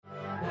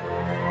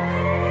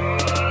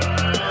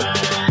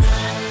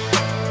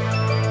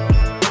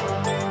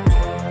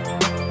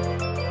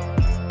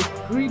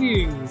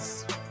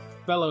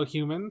fellow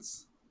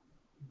humans.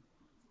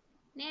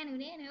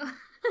 Nanu.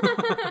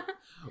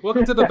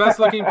 Welcome to the best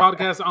looking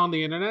podcast on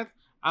the internet.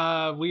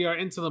 We are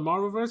into the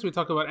Marvelverse. We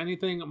talk about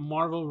anything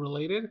Marvel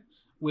related,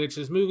 which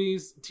is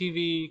movies,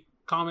 TV,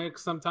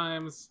 comics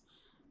sometimes.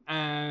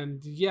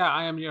 And yeah,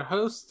 I am your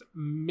host,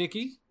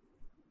 Mickey.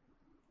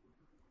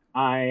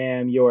 I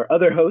am your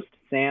other host,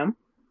 Sam.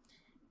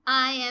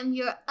 I am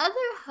your other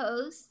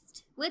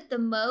host with the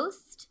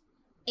most,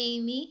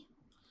 Amy.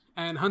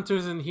 And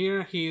Hunter's in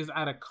here. He is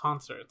at a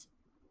concert.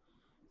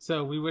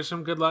 So we wish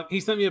him good luck. He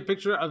sent me a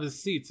picture of his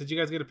seats. Did you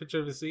guys get a picture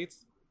of his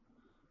seats?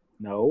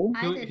 No.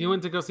 He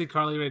went to go see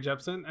Carly Rae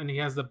Jepsen, and he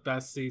has the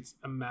best seats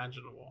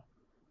imaginable.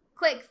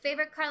 Quick,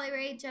 favorite Carly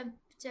Rae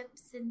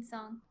Jepsen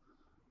song?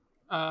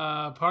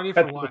 Party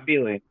for Cut One. to the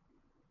feeling.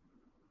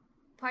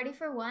 Party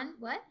for One?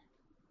 What?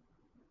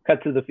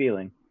 Cut to the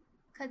feeling.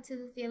 Cut to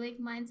the feeling.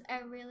 Mine's I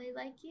Really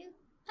Like You.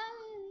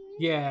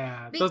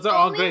 Yeah, those are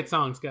all great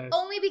songs, guys.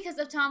 Only because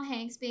of Tom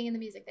Hanks being in the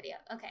music video.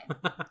 Okay.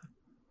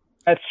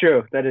 That's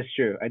true. That is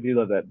true. I do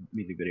love that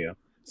music video.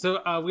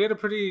 So we had a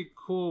pretty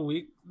cool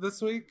week this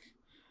week.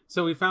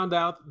 So we found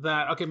out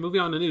that,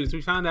 moving on the news,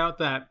 we found out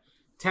that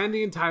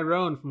Tandy and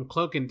Tyrone from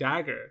Cloak and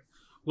Dagger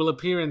will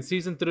appear in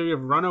season 3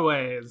 of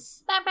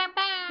Runaways.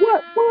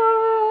 What?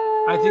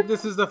 I think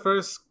this is the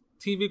first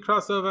TV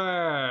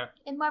crossover.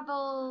 In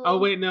Marvel. Oh,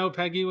 wait, no.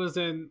 Peggy was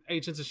in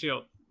Agents of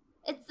S.H.I.E.L.D.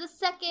 It's the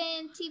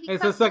second TV crossover.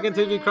 It's the second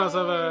TV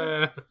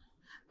crossover.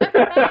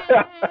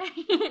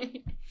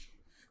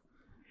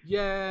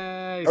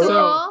 Yay.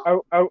 So,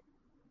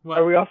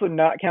 are we also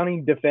not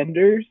counting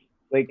Defenders?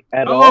 Like,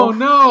 at oh, all? Oh,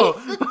 no.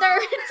 It's the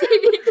third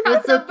TV crossover.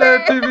 It's the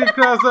third TV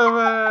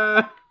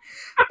crossover.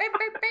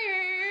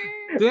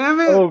 Damn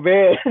it. Oh,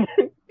 man.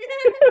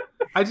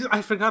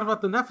 I forgot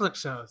about the Netflix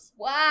shows.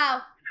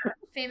 Wow.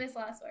 Famous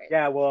last words.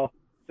 Yeah, well,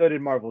 so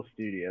did Marvel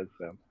Studios,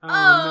 so.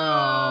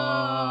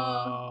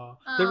 Oh,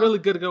 no. They're really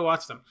good to go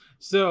watch them.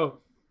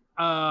 So,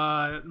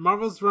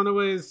 Marvel's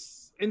Runaways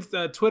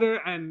Twitter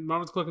and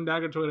Marvel's Cloak and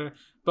Dagger Twitter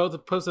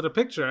both posted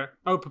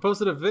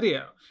a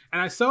video,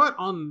 and I saw it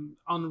on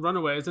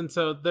Runaways, and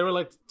so they were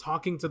like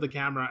talking to the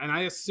camera, and I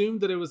assumed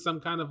that it was some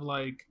kind of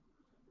like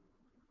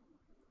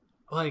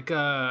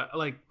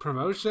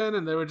promotion,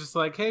 and they were just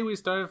like, "Hey, we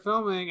started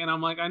filming," and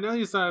I'm like, "I know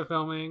you started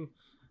filming."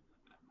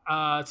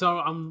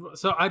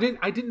 So I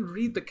didn't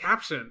read the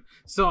caption,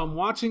 so I'm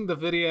watching the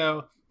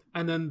video,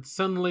 and then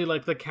suddenly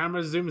like the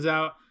camera zooms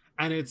out,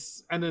 and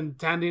then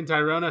Tandy and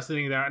Tyrone are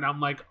sitting there, and I'm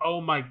like, oh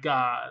my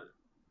god,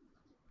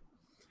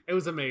 it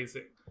was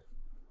amazing.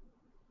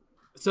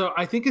 So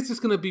I think it's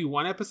just gonna be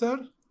one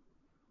episode,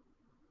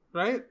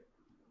 right?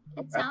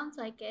 It sounds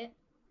like it.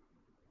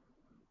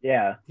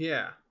 Yeah.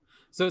 Yeah.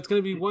 So it's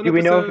gonna be one Do we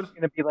episode. know if it's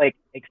gonna be like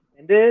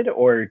extended,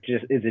 or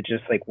is it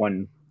just like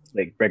one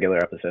like regular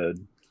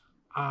episode?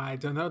 I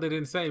don't know. They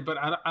didn't say, but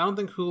I don't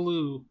think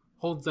Hulu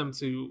holds them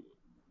to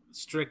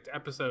strict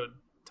episode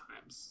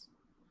times.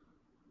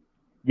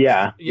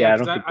 Yeah. I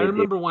don't think I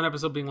remember one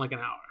episode being like an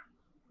hour.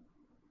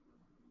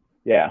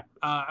 Yeah.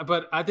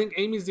 But I think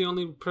Amy's the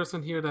only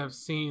person here to have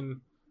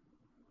seen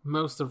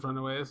most of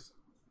Runaways.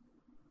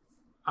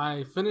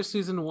 I finished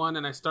season 1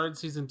 and I started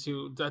season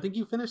 2. I think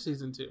you finished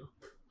season 2.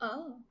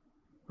 Oh.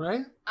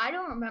 Right? I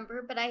don't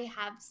remember, but I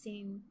have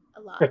seen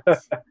a lot.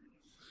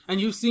 And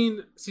you've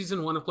seen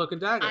season 1 of Cloak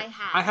and Dagger. I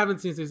have. I haven't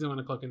seen season 1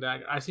 of Cloak and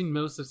Dagger. I've seen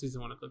most of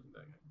season 1 of Cloak and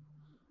Dagger.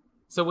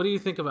 So what do you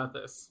think about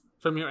this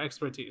from your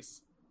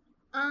expertise?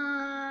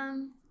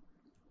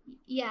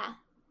 Yeah.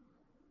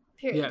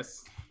 Period.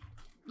 Yes.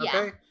 Yeah.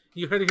 Okay.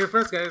 You heard it here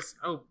first, guys.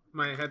 Oh,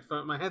 my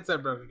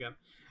headset broke again.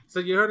 So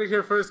you heard it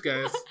here first,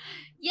 guys.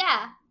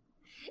 Yeah.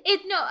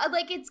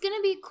 It's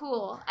gonna be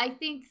cool. I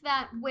think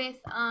that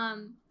with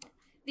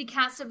the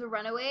cast of the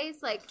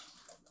Runaways,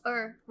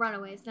 or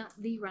Runaways, not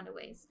the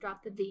Runaways,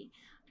 drop the.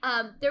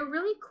 They're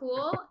really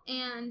cool,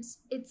 and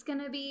it's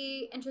gonna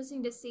be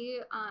interesting to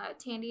see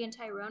Tandy and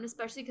Tyrone,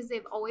 especially because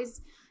they've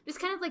always just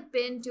kind of like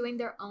been doing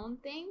their own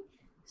thing.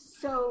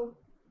 So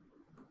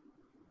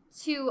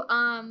to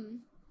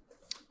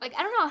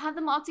I don't know, have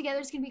them all together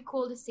is gonna be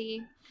cool to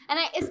see, and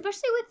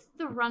especially with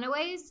the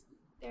Runaways,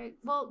 the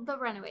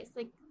Runaways,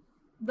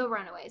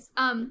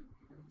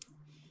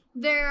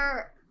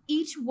 they're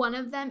each one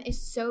of them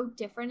is so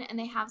different, and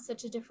they have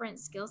such a different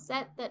skill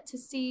set that to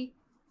see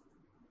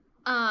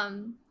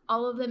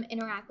all of them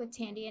interact with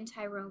Tandy and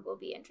Tyrone will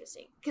be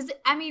interesting. Because,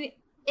 I mean,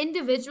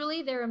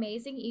 individually, they're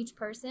amazing, each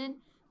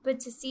person. But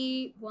to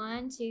see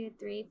 1, 2,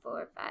 3,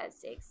 4, 5,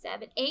 6,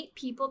 7, 8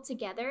 people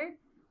together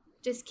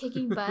just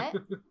kicking butt,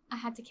 I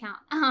had to count.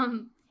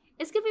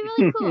 It's going to be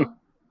really cool.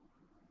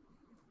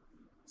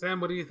 Sam,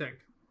 what do you think?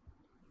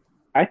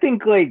 I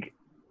think it's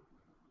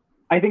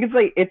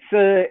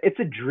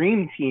a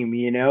dream team,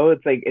 you know?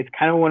 It's like, it's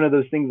kind of one of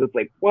those things that's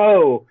like,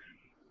 whoa,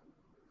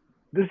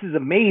 this is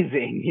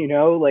amazing, you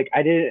know? Like,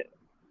 I didn't,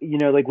 you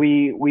know, like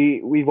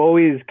we've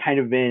always kind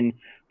of been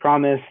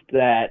promised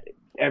that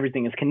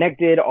everything is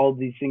connected, all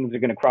these things are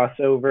going to cross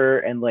over,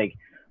 and like,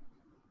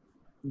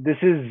 this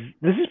is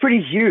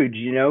pretty huge,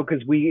 you know,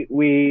 because we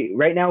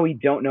right now we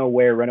don't know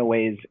where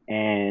Runaways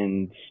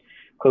and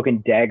Cloak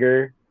and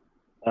Dagger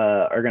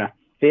are gonna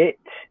fit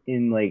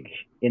in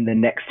the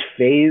next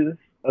phase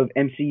of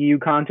MCU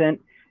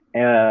content.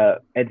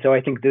 And so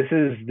I think this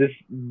is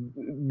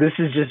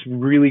just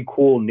really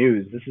cool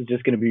news. This is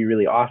just going to be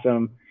really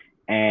awesome,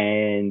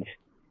 and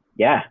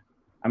yeah,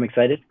 I'm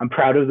excited. I'm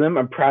proud of them.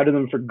 I'm proud of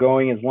them for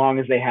going as long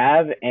as they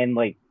have and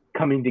like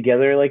coming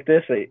together like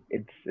this.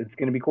 It's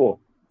going to be cool.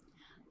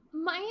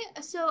 I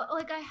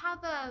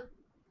have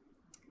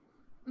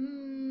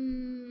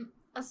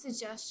a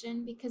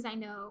suggestion, because I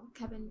know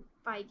Kevin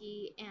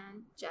Feige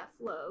and Jeff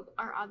Loeb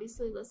are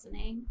obviously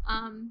listening.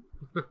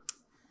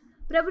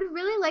 But I would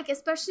really like,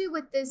 especially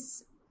with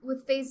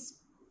phase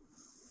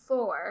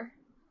 4,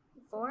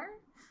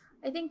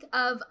 I think,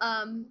 of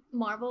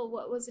Marvel,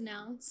 what was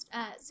announced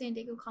at San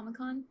Diego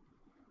Comic-Con.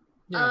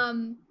 Yeah.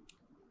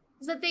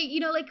 Is that they,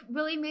 like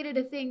really made it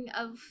a thing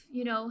of,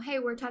 hey,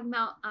 we're talking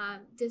about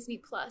Disney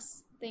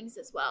Plus things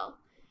as well.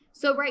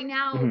 So right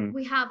now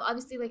we have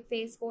obviously like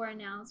phase 4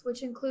 announced,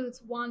 which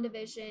includes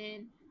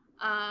WandaVision,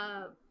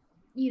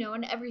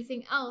 and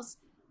everything else.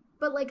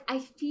 But like I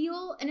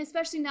feel, and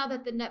especially now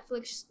that the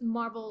Netflix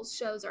Marvel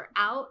shows are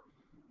out,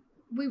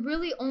 we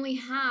really only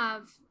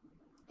have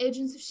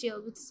Agents of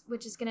S.H.I.E.L.D.,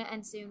 which is going to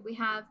end soon. We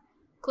have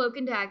Cloak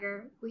and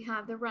Dagger. We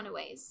have The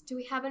Runaways. Do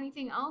we have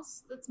anything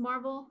else that's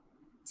Marvel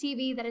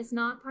TV that is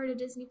not part of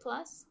Disney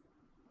Plus?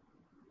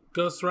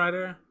 Ghost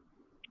Rider?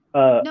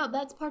 No,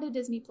 that's part of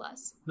Disney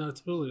Plus. No,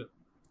 it's Hulu.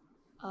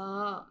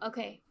 Oh,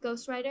 okay.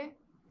 Ghost Rider?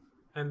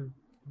 And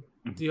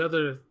the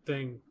other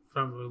thing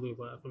from Hulu.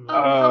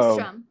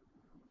 Hellstrom.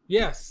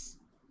 Yes.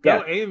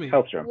 Go, yeah, Amy.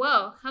 Hellstrom.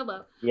 Whoa,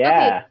 hello.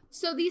 Yeah. Okay,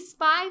 so these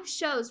 5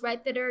 shows,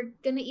 right, that are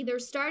going to either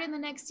start in the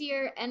next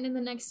year, end in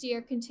the next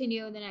year,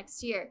 continue in the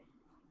next year.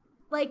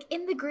 Like,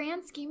 in the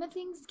grand scheme of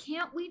things,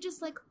 can't we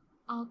just, like,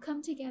 all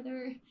come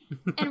together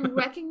and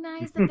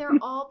recognize that they're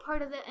all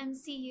part of the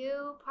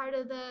MCU, part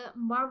of the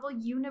Marvel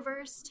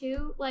universe,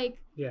 too?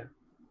 Like, yeah.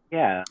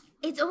 Yeah.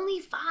 It's only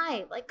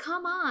 5. Like,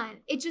 come on.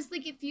 It just,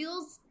 like, it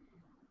feels,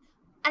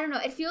 I don't know,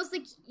 it feels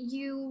like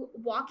you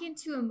walk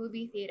into a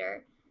movie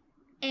theater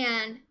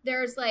and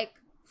there's like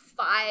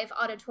 5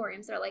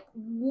 auditoriums that are like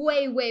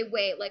way,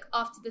 like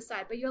off to the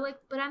side. But you're like,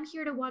 but I'm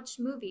here to watch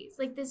movies.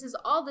 Like, this is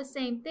all the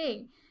same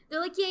thing. They're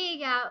like,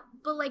 yeah,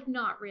 but like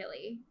not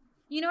really.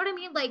 You know what I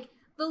mean? Like,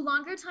 the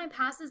longer time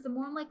passes, the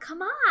more I'm like,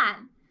 come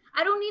on.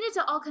 I don't need it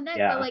to all connect,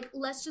 but like,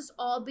 let's just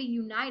all be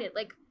united.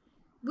 Like,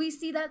 we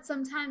see that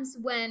sometimes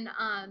when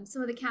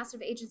some of the cast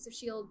of Agents of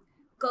S.H.I.E.L.D.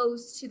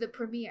 goes to the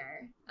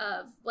premiere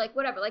of like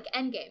whatever, like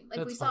Endgame.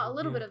 Like, we saw a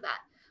little bit of that.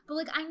 But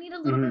like, I need a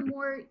little bit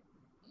more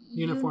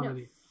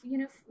uniformity.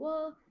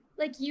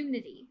 Like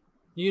unity.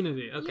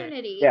 Unity, okay.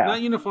 Unity. Yeah.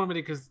 Not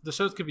uniformity, because the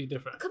shows could be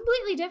different.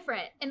 Completely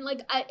different. And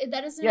like, that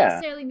doesn't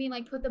necessarily mean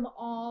like put them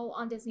all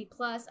on Disney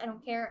Plus. I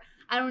don't care.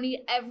 I don't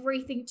need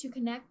everything to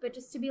connect, but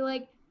just to be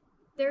like,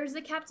 there's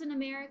a Captain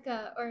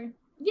America,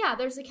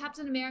 there's a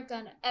Captain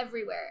America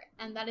everywhere,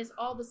 and that is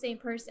all the same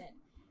person.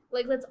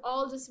 Like, let's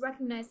all just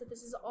recognize that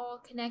this is all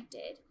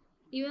connected.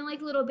 Even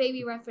like little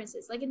baby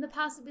references. Like, in the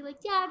past, it'd be like,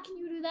 yeah, can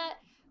you do that?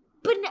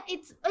 But no,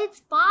 it's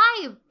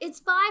 5. It's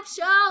 5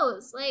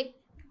 shows. Like,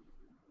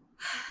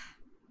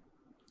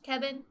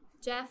 Kevin,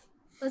 Jeff,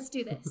 let's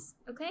do this,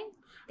 okay?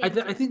 I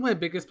think my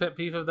biggest pet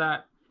peeve of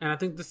that, and I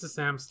think this is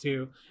Sam's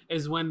too,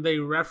 is when they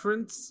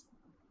reference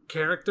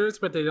characters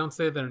but they don't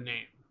say their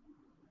name.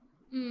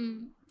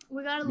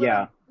 We got a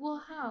little.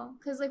 Well, how?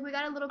 Because like we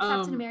got a little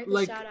Captain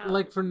America shout out.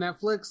 Like for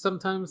Netflix,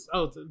 sometimes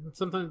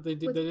they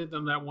did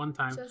them that one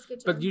time,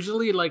 but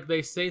usually like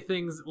they say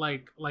things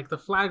like the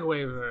flag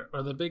waver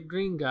or the big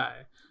green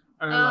guy,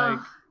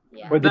 or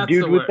or the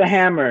dude with the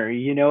hammer.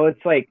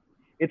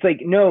 It's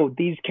like no,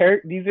 these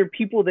are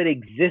people that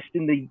exist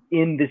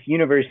in this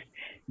universe.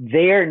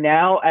 They are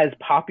now as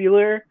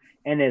popular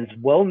and as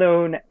well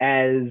known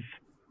as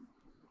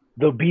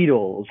the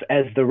Beatles,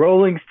 as the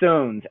Rolling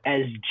Stones,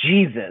 as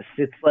Jesus.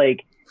 It's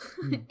like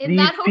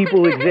these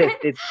people exist.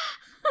 It's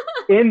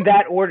in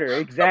that order,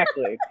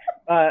 exactly.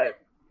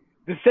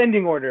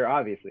 Descending order,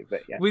 obviously,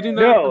 but yeah. We do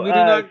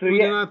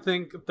not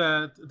think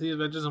that the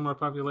Avengers are more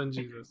popular than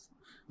Jesus.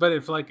 But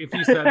if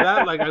you said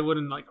that, like, I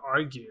wouldn't like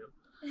argue.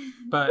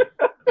 But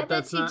I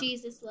bet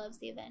Jesus loves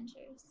the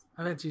Avengers.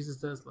 I bet Jesus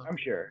does love. I'm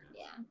sure.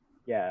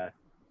 Yeah.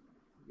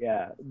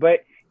 Yeah.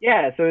 But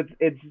yeah, so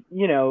it's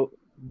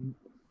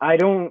I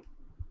don't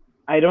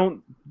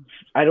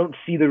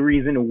see the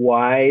reason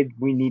why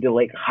we need to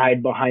like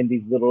hide behind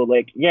these little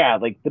like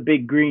the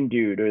big green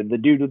dude or the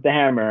dude with the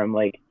hammer. I'm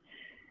like,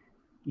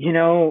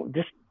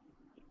 just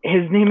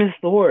his name is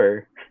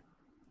Thor.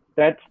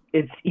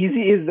 It's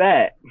easy as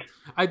that.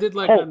 I did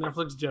like the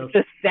Netflix joke.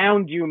 It's the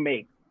sound you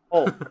make.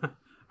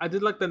 I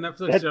did like the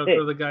Netflix joke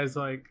where the guy's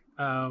like,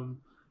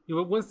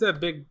 once that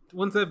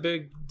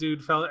big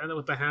dude fell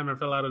with the hammer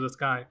fell out of the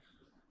sky.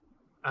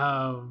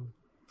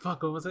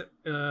 What was it?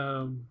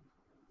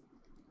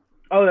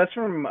 That's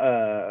from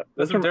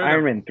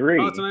Iron Man 3.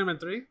 Oh, it's an Iron Man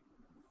 3?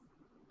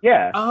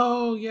 Yeah.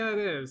 Oh, yeah, it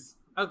is.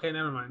 Okay,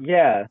 never mind.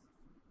 Yeah.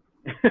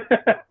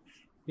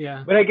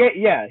 Yeah. But I get,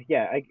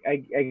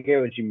 I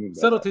get what you mean. By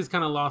Subtlety's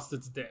kind of lost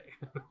its day.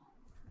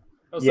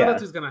 Yeah.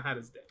 Subtlety's gonna had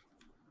its day.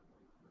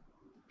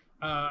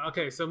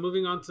 Okay, so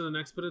moving on to the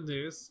next bit of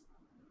news.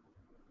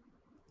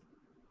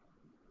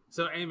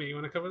 So, Amy, you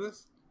want to cover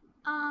this?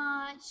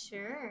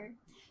 Sure.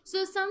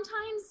 So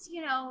sometimes,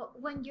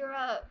 when you're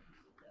a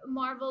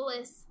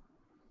marvelous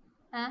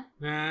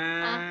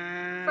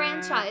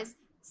franchise,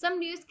 some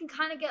news can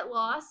kind of get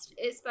lost,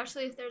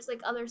 especially if there's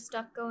like other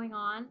stuff going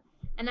on.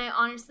 And I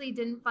honestly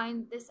didn't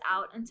find this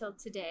out until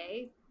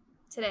today.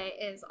 Today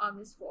is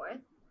August 4th.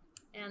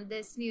 And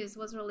this news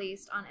was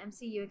released on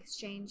MCU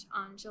Exchange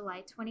on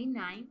July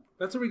 29th.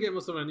 That's where we get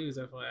most of our news,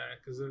 FYI,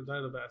 because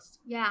they're the best.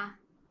 Yeah.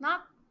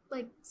 Not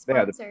like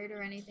sponsored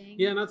or anything.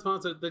 Yeah, not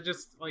sponsored. They're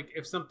just like,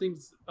 if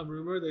something's a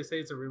rumor, they say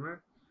it's a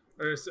rumor.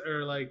 Or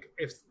like,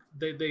 if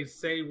they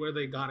say where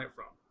they got it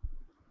from.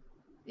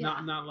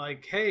 Yeah. Not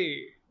like,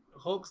 hey,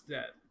 Hulk's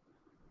dead.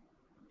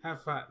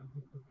 Have fun.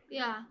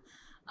 Yeah.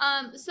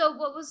 So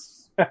what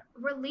was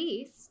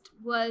released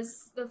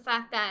was the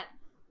fact that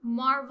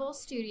Marvel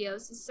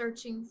Studios is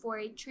searching for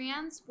a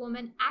trans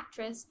woman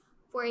actress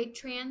for a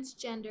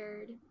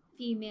transgendered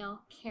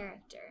female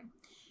character.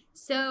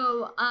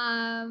 So,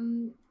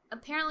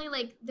 apparently,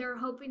 like, they're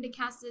hoping to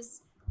cast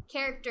this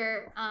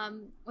character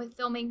with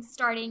filming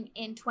starting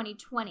in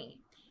 2020.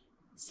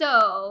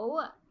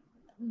 So,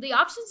 the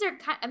options are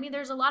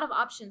there's a lot of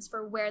options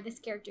for where this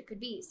character could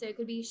be. So, it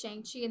could be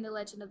Shang-Chi and the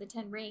Legend of the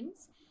Ten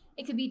Rings.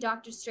 It could be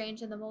Doctor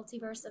Strange and the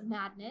Multiverse of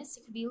Madness.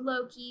 It could be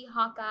Loki,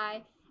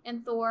 Hawkeye,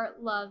 and Thor,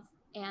 Love,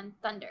 and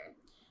Thunder.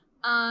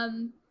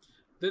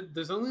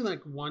 There's only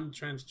like one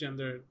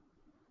transgender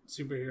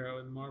superhero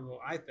in Marvel,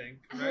 I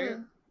think, right?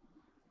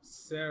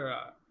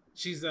 Sarah.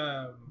 She's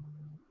do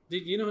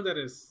you know who that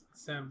is,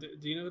 Sam? Do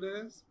you know who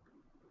that is?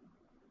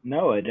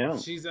 No, I don't.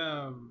 She's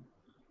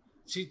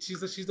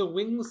she's a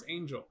wingless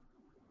angel.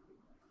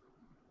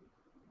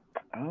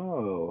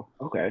 Oh,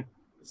 okay.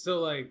 So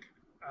like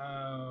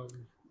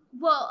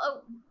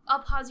well,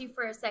 I'll pause you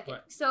for a second.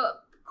 What? So,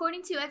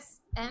 according to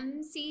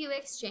MCU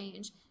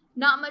Exchange,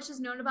 not much is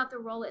known about the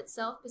role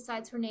itself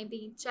besides her name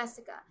being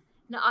Jessica,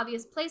 an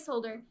obvious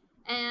placeholder,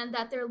 and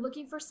that they're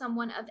looking for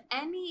someone of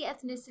any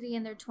ethnicity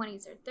in their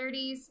 20s or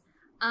 30s.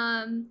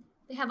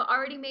 They have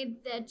already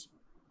made the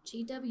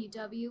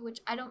GWW,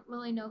 which I don't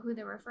really know who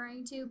they're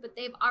referring to, but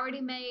they've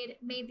already made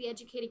the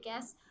educated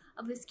guess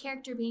of this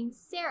character being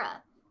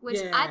Sarah,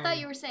 which I thought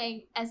you were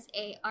saying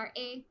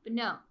S-A-R-A, but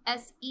no,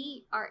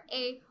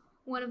 S-E-R-A,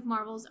 one of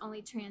Marvel's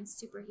only trans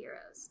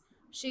superheroes.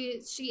 She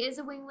is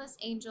a wingless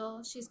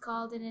angel. She's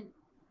called an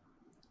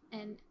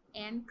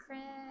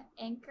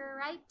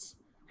anchorite.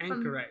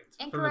 From the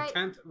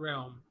 10th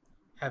realm,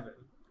 heaven.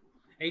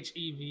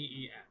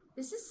 Heven.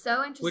 This is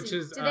so interesting. Which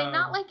is, do they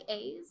not like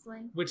A's?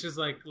 Which is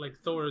like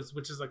Thor's,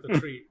 which is like the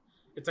tree.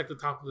 It's like the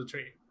top of the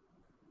tree.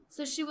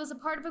 So she was a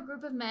part of a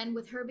group of men,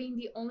 with her being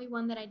the only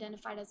one that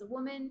identified as a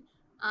woman.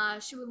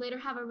 She would later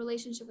have a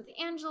relationship with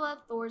Angela,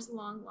 Thor's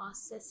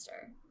long-lost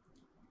sister.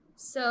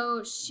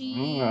 So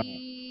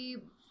she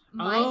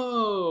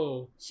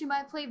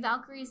might play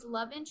Valkyrie's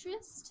love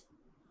interest.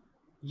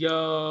 Yo.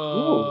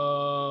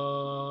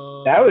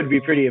 Ooh. That would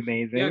be pretty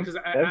amazing. Yeah, because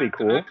that'd be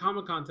cool. At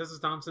Comic-Con, Tessa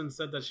Thompson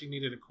said that she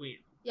needed a queen.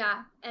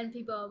 Yeah, and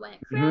people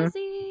went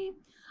crazy.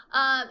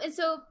 And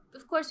so,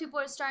 of course, people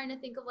are starting to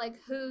think of like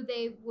who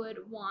they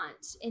would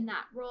want in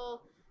that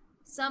role.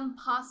 One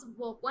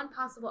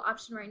possible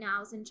option right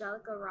now is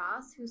Angelica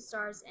Ross, who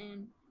stars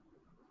in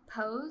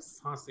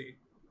Pose. Posse,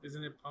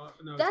 isn't it?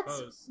 No, it's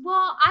Pose.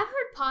 Well, I've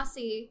heard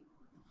Posse.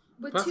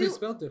 Posse's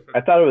spelled different.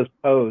 I thought it was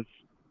Pose.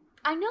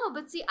 I know,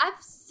 but see,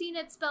 I've seen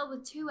it spelled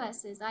with 2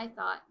 S's, I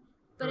thought.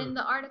 But in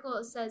the article,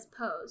 it says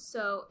Pose.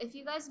 So if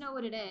you guys know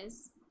what it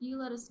is, you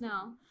let us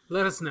know.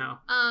 Let us know.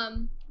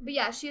 But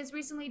yeah, she has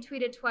recently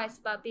tweeted twice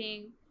about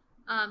being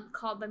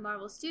called by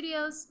Marvel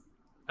Studios.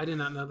 I did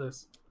not know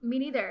this. Me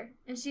neither.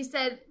 And she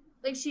said,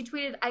 she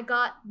tweeted, "I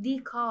got the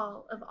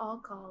call of all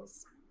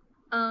calls.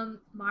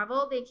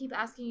 Marvel, they keep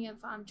asking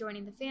if I'm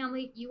joining the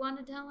family. You want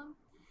to tell them?"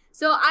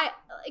 So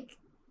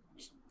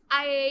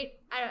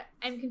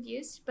I'm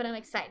confused, but I'm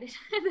excited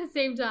at the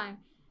same time.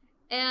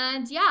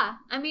 And yeah,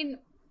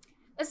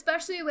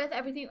 especially with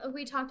everything,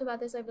 we talked about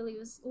this, I believe it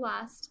was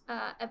last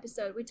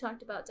episode, we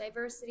talked about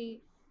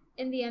diversity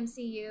in the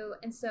MCU,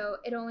 and so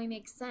it only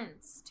makes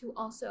sense to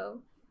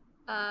also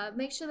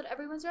make sure that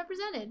everyone's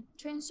represented.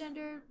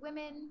 Transgender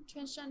women,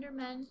 transgender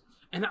men.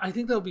 And I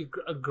think that'll be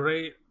a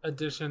great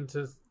addition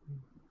to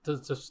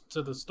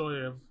the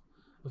story of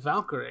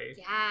Valkyrie.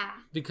 Yeah.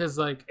 Because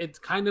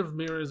it kind of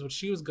mirrors what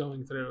she was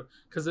going through.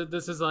 Because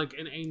this is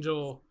an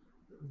angel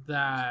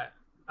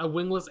a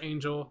wingless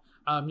angel.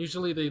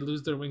 Usually they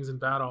lose their wings in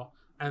battle,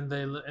 and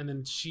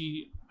then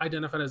she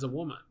identified as a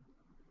woman.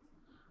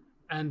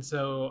 And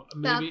so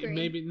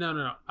maybe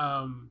no.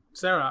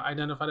 Sarah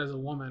identified as a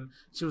woman.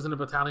 She was in a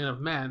battalion of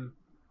men.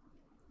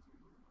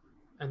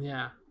 And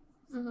yeah.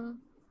 Mm-hmm.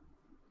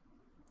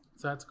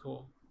 So that's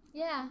cool.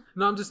 Yeah.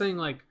 No, I'm just saying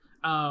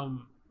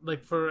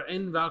for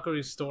in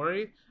Valkyrie's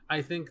story,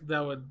 I think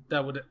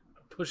that would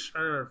push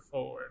her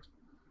forward.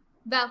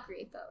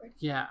 Valkyrie forward.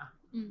 Yeah.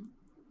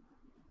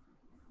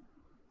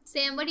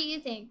 Sam, what do you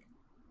think?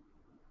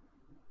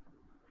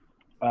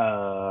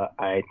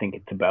 I think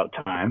it's about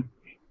time.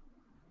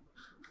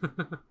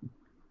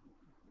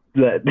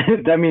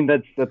 I mean,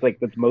 that's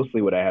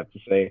mostly what I have to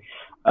say.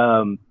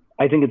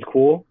 I think it's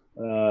cool.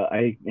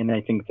 I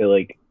think that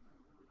like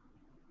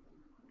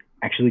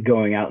actually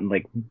going out and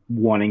like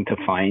wanting to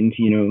find,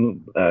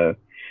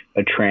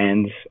 a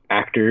trans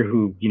actor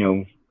who,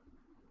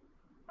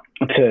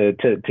 to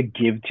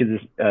give to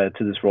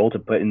this role, to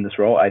put in this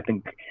role. I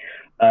think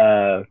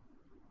I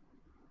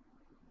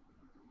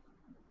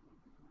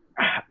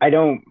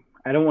don't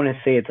want to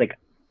say it's like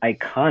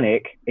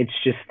iconic. It's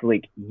just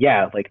like,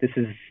 yeah, like this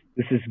is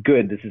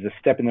good. This is a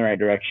step in the right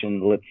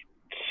direction. Let's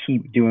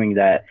keep doing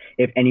that.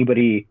 If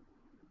anybody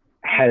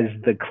has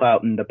the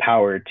clout and the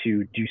power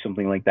to do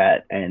something like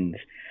that, and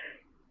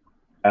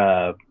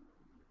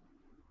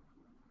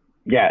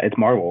yeah, it's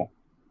Marvel.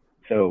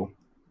 So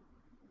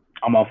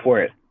I'm all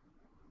for it.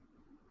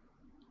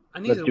 I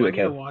need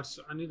to watch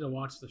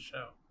the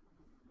show.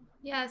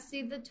 Yeah,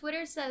 see, the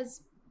Twitter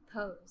says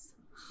pose.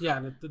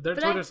 Yeah, their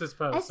Twitter says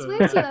pose. I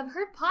swear to you, I've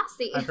heard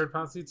Posse. I've heard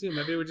Posse too.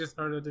 Maybe we just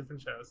heard of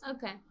different shows.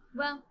 Okay.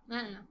 Well,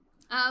 I don't know.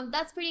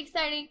 That's pretty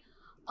exciting.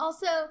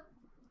 Also,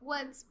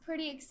 what's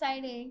pretty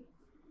exciting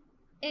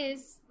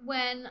is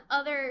when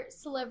other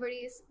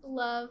celebrities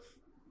love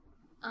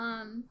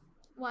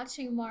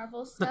watching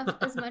Marvel stuff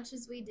as much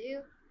as we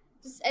do.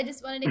 I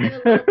just wanted to give a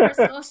little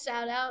personal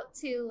shout out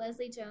to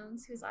Leslie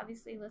Jones, who's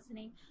obviously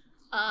listening.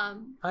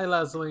 Hi,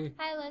 Leslie.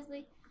 Hi,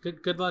 Leslie.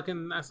 Good luck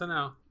in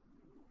SNL.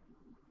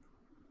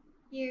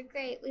 You're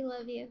great. We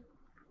love you.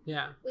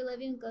 Yeah. We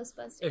love you in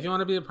Ghostbusters. If you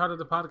want to be a part of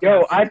the podcast.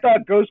 Yo, I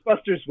thought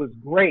Ghostbusters was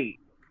great.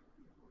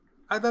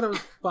 I thought it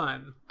was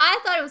fun. I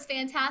thought it was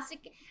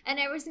fantastic, and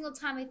every single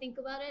time I think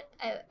about it,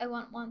 I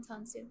want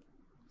wonton soup.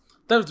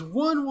 There's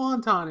one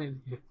wonton in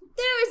here.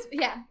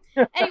 Yeah.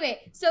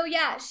 Anyway, so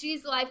yeah,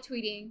 she's live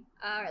tweeting,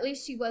 or at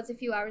least she was a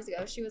few hours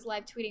ago. She was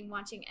live tweeting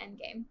watching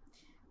Endgame,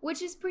 which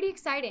is pretty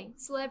exciting.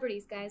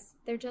 Celebrities, guys,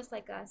 they're just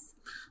like us.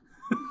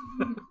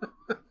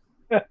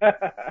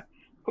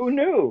 Who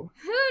knew?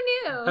 Who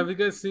knew? Have you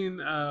guys seen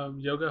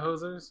Yoga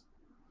Hosers?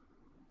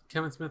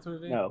 Kevin Smith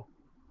movie? No.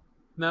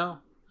 No?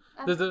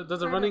 There's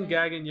a running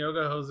gag in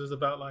Yoga Hosers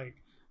about like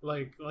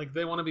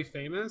they want to be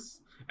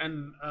famous,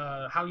 and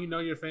how you know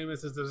you're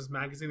famous is there's this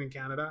magazine in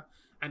Canada,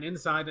 and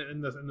inside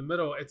in the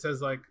middle it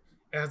says like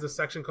it has a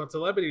section called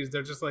celebrities.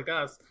 They're just like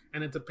us,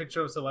 and it's a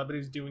picture of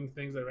celebrities doing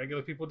things that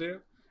regular people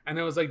do. And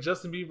it was like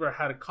Justin Bieber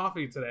had a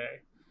coffee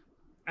today,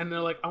 and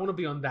they're like, I want to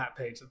be on that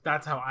page.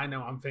 That's how I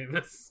know I'm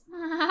famous.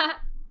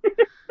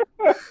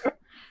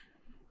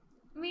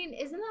 I mean,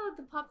 isn't that what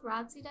the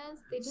paparazzi does?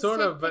 They just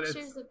sort take of, but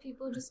pictures of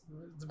people just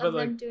but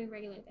them doing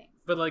regular things.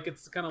 But like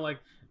it's kind of like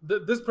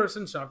this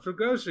person shopped for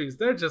groceries.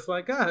 They're just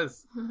like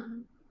us.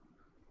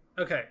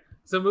 Okay,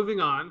 so moving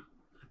on.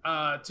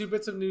 2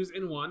 bits of news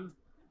in one.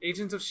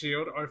 Agents of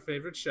S.H.I.E.L.D., our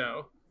favorite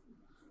show.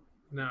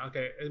 No,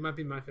 okay, it might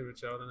be my favorite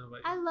show. I don't know about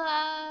you. I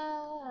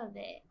love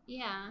it.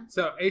 Yeah.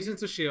 So,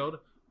 Agents of S.H.I.E.L.D.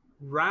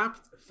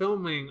 wrapped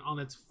filming on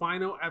its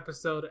final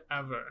episode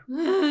ever.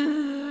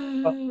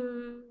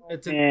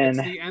 It's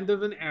the end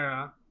of an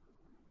era.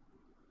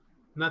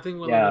 Nothing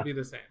will ever be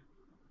the same.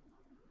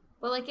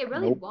 Well, like, it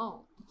really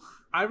won't.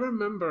 I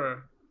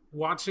remember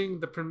watching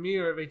the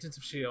premiere of Agents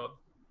of S.H.I.E.L.D.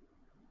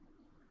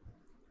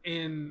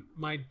 in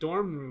my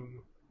dorm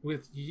room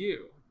with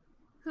you.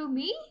 Who,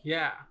 me?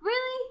 Yeah.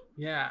 Really?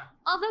 Yeah.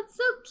 Oh, that's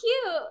so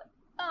cute.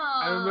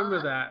 Aww. I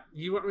remember that.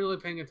 You weren't really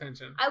paying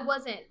attention. I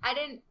wasn't. I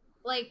didn't,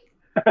 like,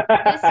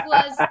 this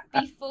was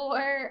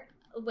before,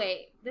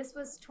 this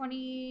was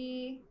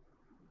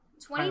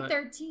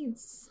 2013.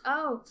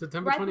 Oh,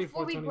 September 24th,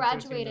 before we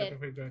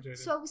graduated.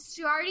 So I was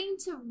starting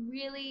to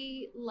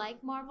really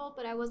like Marvel,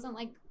 but I wasn't,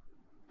 like,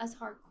 as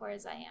hardcore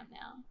as I am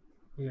now.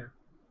 Yeah.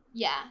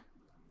 Yeah.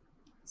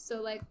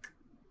 So, like,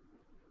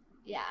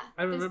 yeah.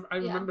 I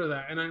remember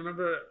that. And I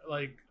remember,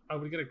 like, I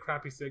would get a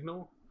crappy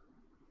signal.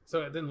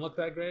 So it didn't look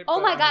that great.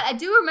 Oh my god, I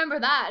do remember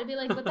that. I'd be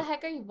like, what the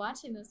heck are you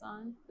watching this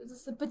on? Is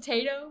this a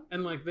potato?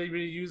 And, like, they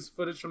reused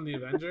footage from the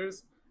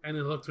Avengers, and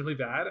it looked really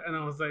bad. And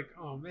I was like,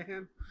 oh,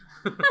 man.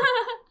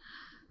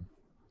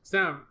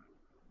 Sam,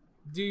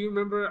 do you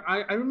remember?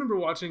 I remember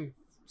watching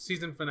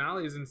season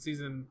finales and the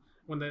season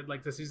when they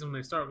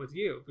start with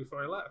you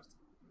before I left.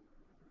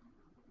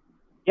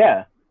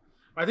 Yeah.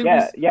 I think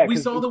we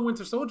saw the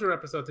Winter Soldier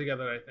episode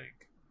together, I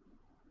think.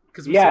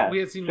 Because we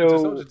had seen Winter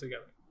Soldier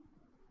together.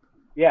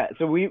 Yeah,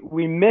 so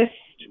we missed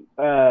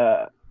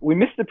the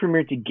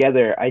premiere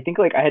together. I think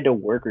like I had to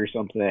work or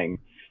something.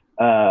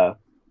 And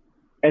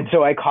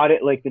so I caught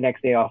it like the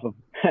next day off of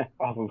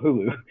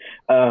Hulu.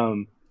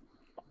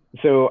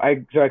 So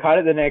I caught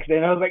it the next day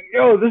and I was like,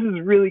 yo, this is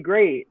really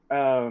great.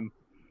 But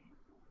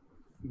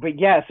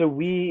yeah, so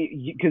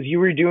because you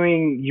were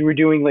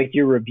doing like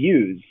your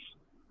reviews,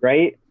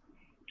 right?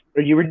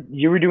 Or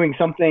you were doing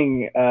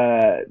something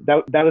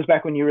that was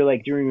back when you were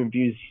like doing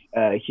reviews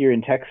here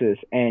in Texas,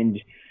 and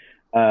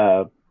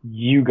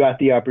you got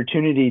the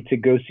opportunity to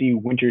go see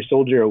Winter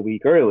Soldier a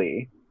week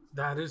early.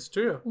 That is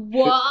true.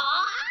 What?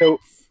 So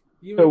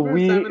You So remember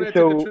we- Sam and I took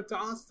so- a trip to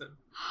Austin.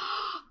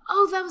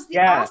 Oh, that was the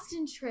Yeah.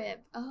 Austin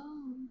trip.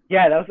 Oh.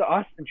 yeah, that was the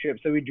Austin trip.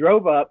 So we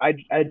drove up. I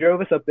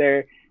drove us up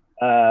there.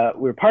 We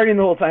were partying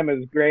the whole time. It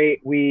was great.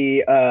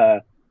 We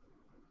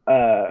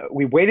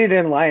waited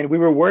in line. We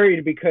were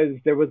worried because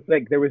there was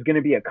going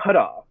to be a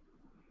cutoff,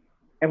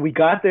 and we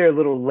got there a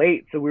little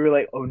late. So we were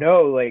like, oh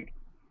no, like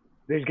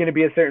there's going to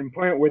be a certain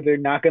point where they're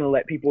not going to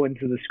let people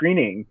into the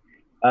screening.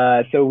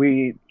 So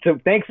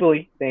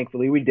thankfully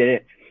we did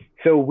it.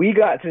 So we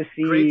got to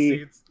see Great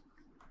seats.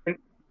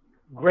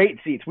 great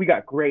seats. We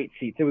got great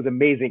seats. It was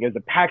amazing. It was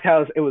a packed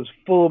house. It was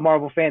full of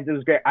Marvel fans. It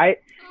was great. I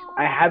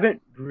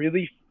haven't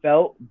really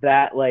felt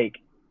that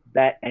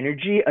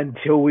energy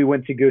until we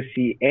went to go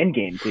see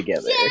Endgame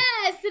together.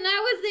 Yes, and I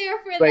was there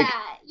for Like-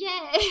 that.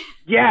 Yay.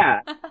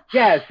 Yeah.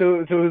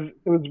 So it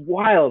was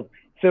wild.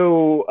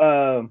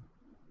 So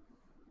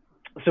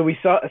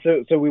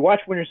we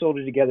watched Winter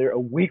Soldier together a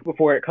week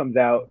before it comes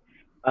out.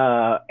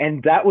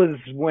 And that was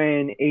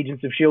when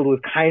Agents of S.H.I.E.L.D. was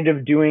kind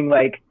of doing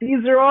like,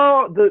 these are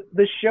all,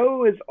 the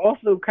show is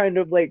also kind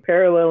of like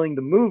paralleling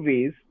the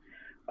movies.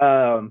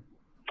 So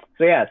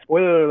yeah,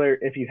 spoiler alert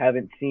if you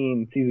haven't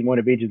seen season 1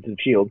 of Agents of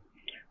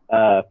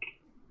S.H.I.E.L.D.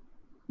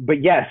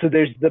 But yeah, so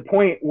there's the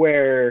point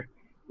where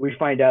we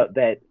find out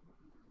that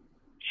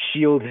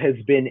S.H.I.E.L.D. has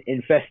been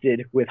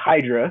infested with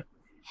Hydra,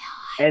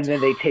 and then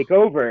they take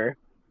over.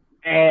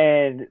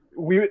 And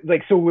we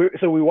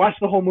watched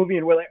the whole movie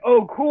and we're like,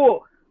 oh,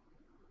 cool.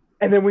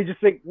 And then we just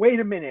think, wait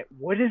a minute,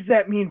 what does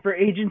that mean for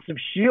Agents of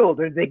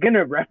S.H.I.E.L.D.? Are they going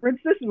to reference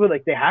this? We're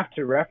like, they have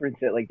to reference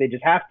it. Like, they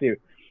just have to.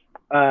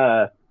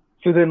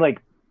 So then, like,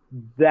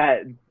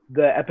 the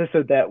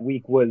episode that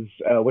week was,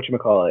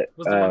 whatchamacallit?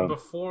 Was the one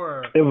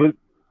before? It was,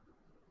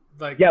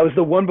 Like, yeah, it was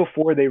the one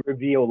before they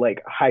reveal,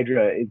 like,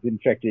 Hydra is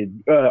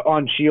infected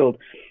on S.H.I.E.L.D.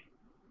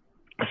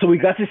 So we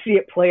got to see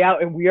it play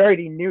out, and we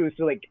already knew.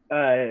 So, like,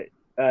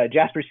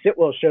 Jasper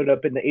Sitwell showed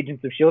up in the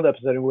Agents of S.H.I.E.L.D.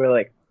 episode, and we were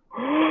like,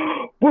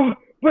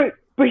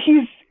 but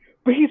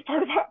he's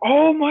part of.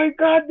 Oh my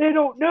God, they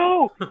don't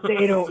know.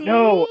 They don't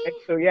know. And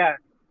so yeah,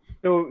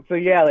 so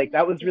yeah, like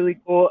that was really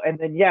cool. And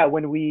then yeah,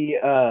 when we,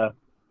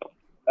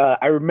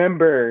 I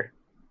remember,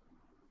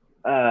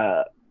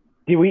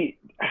 did we?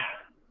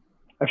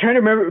 I'm trying to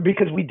remember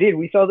because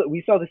we saw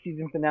the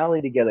season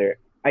finale together.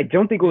 I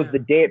don't think it was the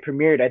day it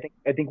premiered.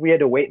 I think we had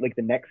to wait like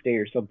the next day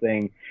or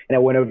something, and I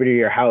went over to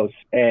your house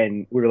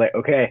and we were like,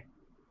 okay,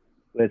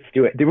 let's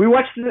do it. Did we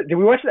watch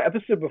the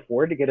episode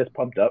before to get us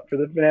pumped up for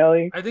the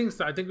finale? I think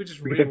so. I think we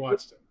just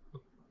rewatched it.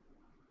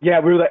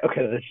 Yeah, we were like,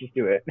 okay, let's just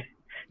do it.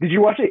 Did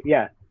you watch it?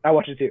 Yeah, I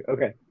watched it too.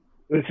 Okay,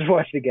 let's just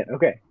watch it again.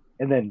 Okay,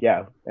 and then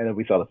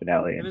we saw the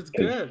finale, And it's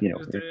good. You know,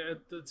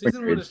 The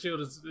season 1 of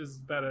S.H.I.E.L.D. is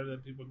better than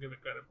people give it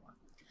credit for.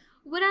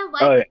 What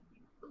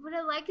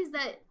I like is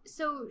that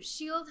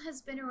S.H.I.E.L.D.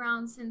 has been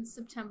around since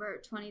September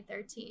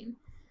 2013,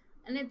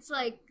 and it's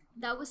like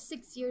that was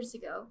 6 years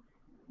ago.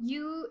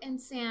 You and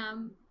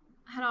Sam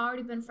had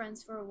already been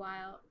friends for a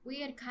while.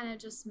 We had kind of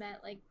just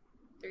met like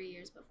 3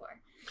 years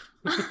before,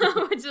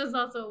 which was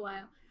also a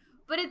while.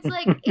 But it's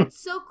like it's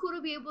so cool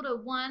to be able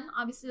to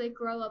obviously like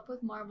grow up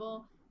with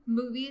Marvel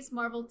movies,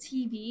 Marvel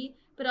TV,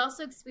 but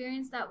also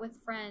experience that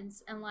with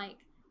friends and like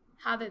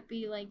have it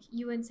be like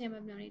you and Sam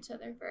have known each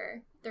other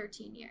for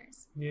 13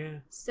 years. Yeah.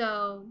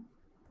 So,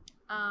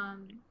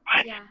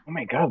 yeah. Oh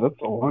my God,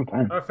 that's a long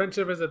time. Our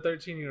friendship is a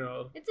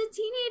 13-year-old. It's a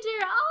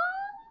teenager.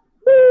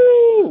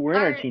 Oh! Woo! We're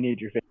in our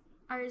teenager phase.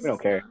 Ours We don't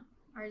is care.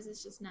 not. Ours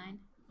is just 9.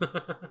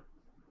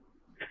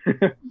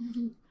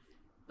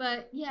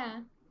 But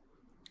yeah,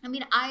 I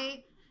mean,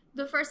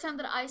 the first time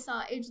that I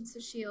saw Agents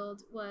of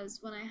S.H.I.E.L.D. was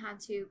when I had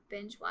to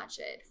binge watch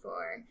it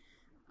for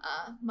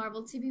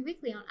Marvel TV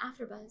Weekly on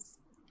AfterBuzz,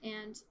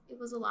 and it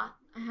was a lot.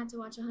 I had to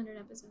watch 100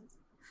 episodes.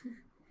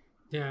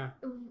 Yeah.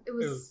 It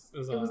was a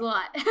lot. It was a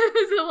lot. It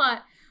was a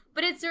lot.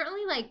 But it's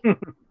certainly like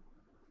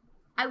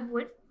I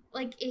would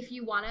like if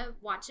you want to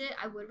watch it,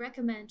 I would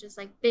recommend just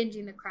like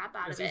binging the crap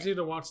out It's of it. easier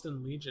to watch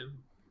than Legion.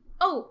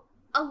 Oh,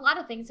 a lot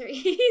of things are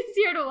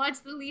easier to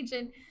watch than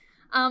Legion.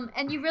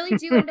 And you really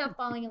do end up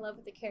falling in love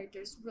with the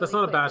characters really That's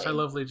not a bash. I quickly.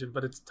 love Legion,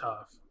 but it's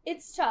tough.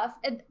 It's tough.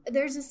 And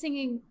there's a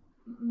singing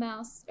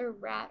mouse or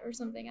rat or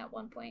something at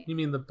one point. You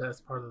mean the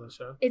best part of the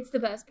show? It's the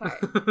best part.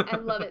 I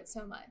love it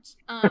so much.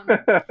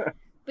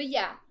 But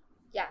yeah,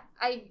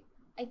 I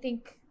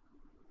think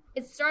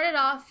it started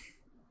off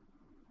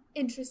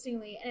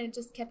interestingly and it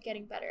just kept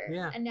getting better.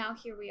 Yeah. And now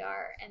here we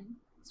are. And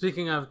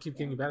Speaking of keep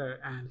getting better,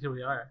 and here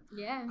we are.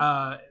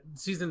 yeah.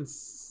 Season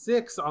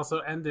 6 also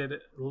ended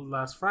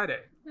last Friday.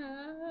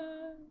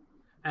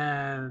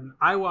 And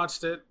I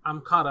watched it.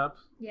 I'm caught up.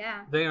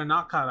 Yeah. They are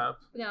not caught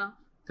up No.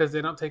 because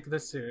they don't take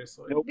this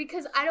seriously. Nope.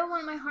 Because I don't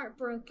want my heart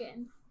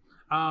broken.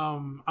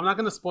 I'm not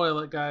gonna spoil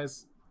it,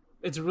 guys.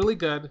 It's really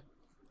good.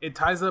 It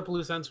ties up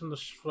loose ends from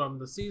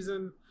the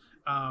season.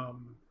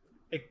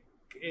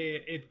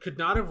 It could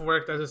not have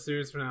worked as a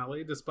series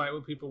finale, despite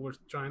what people were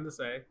trying to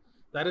say.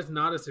 That is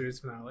not a series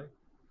finale.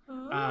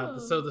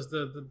 So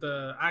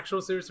the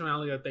actual series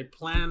finale that they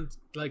planned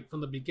like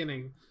from the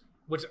beginning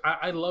which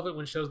I love it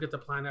when shows get to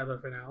plan out their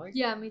finale.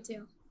 Yeah, me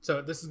too. So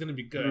this is going to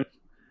be good.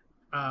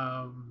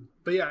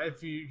 But yeah,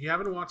 if you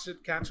haven't watched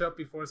it, catch up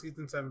before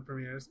season 7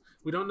 premieres.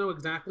 We don't know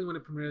exactly when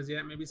it premieres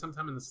yet. Maybe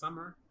sometime in the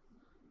summer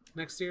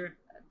next year.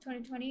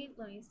 2020.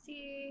 Let me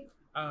see.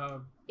 Uh,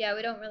 Yeah,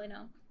 we don't really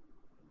know.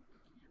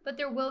 But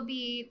there will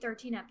be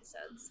 13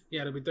 episodes.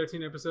 Yeah, it'll be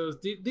 13 episodes.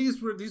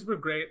 These were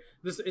great.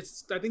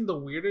 It's I think the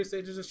weirdest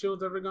Agents of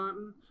Shield's ever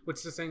gotten,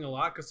 which is saying a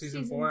lot because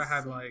season 4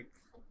 had like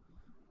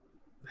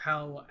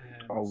Hell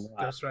and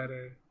Ghost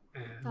Rider,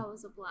 and That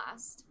was a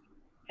blast.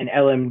 And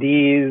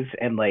LMDs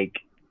and like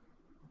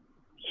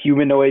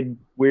humanoid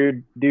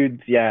weird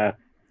dudes. Yeah,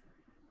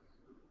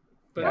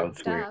 but that was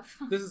Stuff.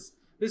 this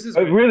is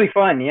it was really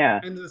fun. Yeah,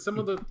 and some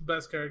of the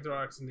best character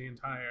arcs in the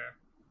entire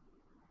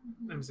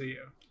MCU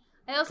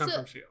I also, come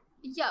from Shield.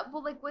 yeah,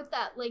 well, like with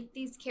that, like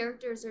these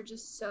characters are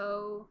just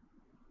so,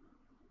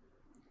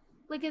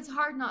 like it's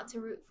hard not to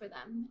root for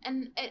them,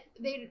 and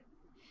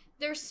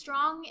they're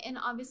strong and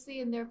obviously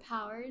in their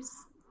powers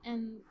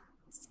and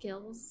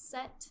skills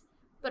set,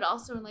 but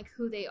also in like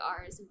who they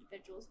are as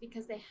individuals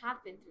because they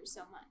have been through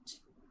so much.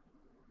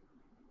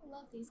 I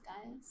love these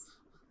guys.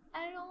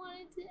 I don't want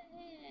it to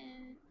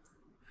end.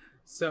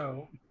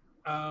 So,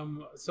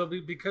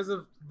 because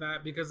of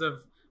that, because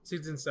of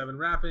season 7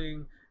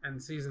 wrapping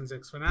and season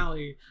 6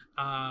 finale,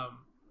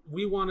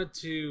 we wanted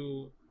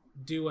to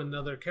do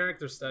another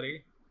character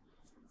study,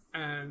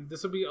 and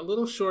this will be a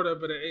little shorter,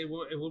 but it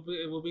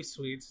will be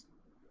sweet.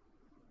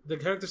 The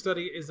character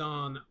study is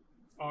on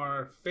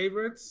our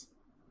favorites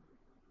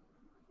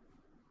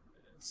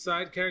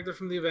side character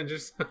from the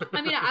Avengers.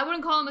 I mean, I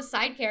wouldn't call him a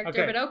side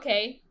character, Okay. but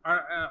okay.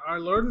 Our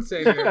Lord and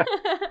Savior,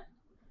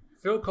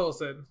 Phil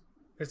Coulson.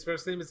 His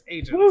first name is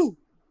Agent. Woo!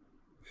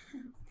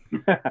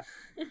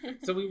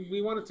 So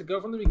we wanted to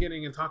go from the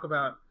beginning and talk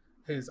about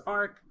his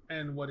arc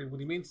and what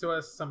he means to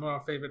us, some of our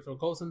favorite Phil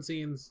Coulson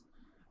scenes,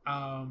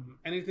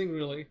 anything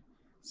really.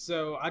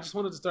 So I just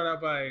wanted to start out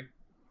by,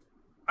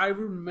 I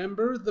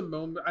remember the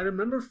moment, I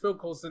remember Phil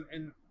Coulson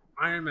in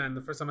Iron Man,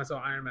 the first time I saw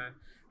Iron Man,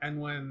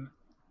 and when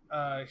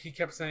he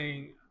kept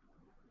saying,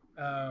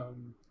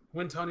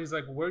 when Tony's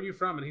like, where are you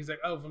from? And he's like,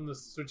 oh, from the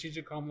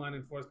Strategic Homeland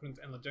Enforcement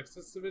and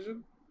Logistics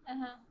Division.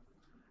 Uh-huh.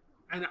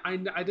 And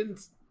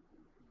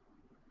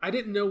I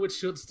didn't know what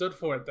SHIELD stood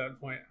for at that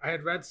point. I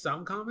had read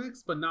some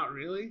comics, but not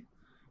really.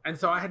 And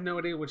so I had no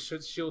idea what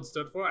SHIELD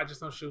stood for. I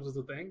just know SHIELD was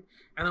a thing.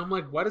 And I'm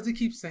like, why does he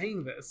keep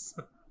saying this?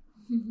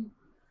 And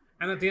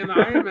at the end of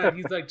Iron Man,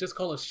 he's like, just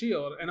call us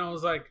SHIELD. And I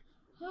was like,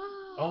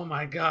 oh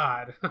my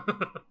God.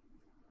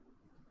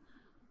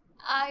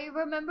 I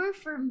remember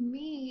for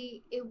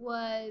me, it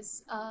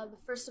was the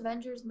first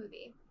Avengers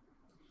movie.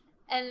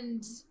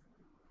 And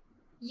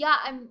yeah,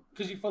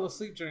 Because you fell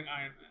asleep during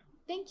Iron Man.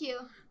 Thank you.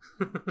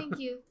 Thank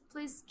you.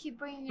 Please keep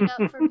bringing it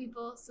up for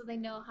people so they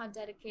know how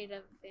dedicated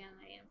of a fan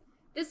I am.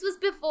 This was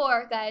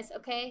before, guys,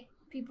 okay?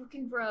 People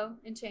can grow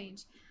and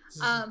change. This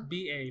is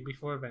BA,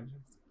 before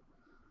Avengers.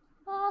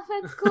 Oh,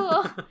 that's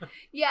cool.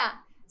 Yeah.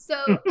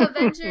 So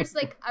Avengers,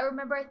 like, I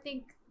remember, I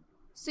think,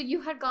 so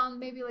you had gone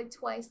maybe like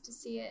twice to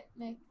see it,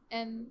 Nick.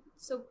 And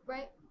so,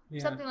 right?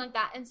 Yeah. Something like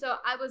that. And so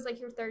I was like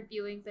your third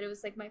viewing, but it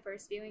was like my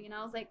first viewing. And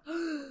I was like,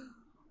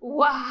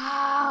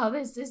 wow,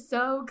 this is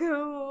so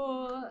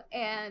cool.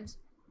 And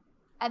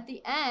at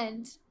the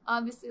end,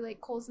 obviously,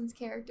 like Coulson's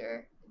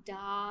character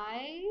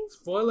dies.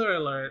 Spoiler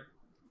alert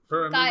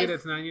for a Guys. movie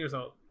that's 9 years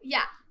old.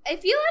 Yeah.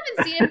 If you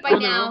haven't seen it by Oh, no,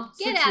 now,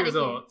 get 6 out of years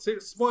here. old.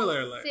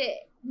 Spoiler alert.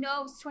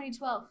 No, it's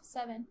 2012.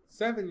 7.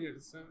 7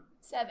 years.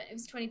 7. It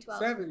was 2012.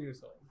 7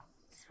 years old.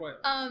 Spoiler.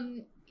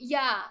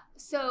 Yeah.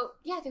 So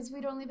yeah, because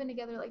we'd only been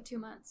together like 2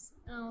 months,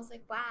 and I was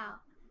like, wow.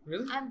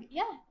 Really?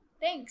 Yeah.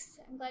 Thanks.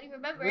 I'm glad you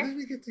remember. When did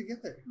we get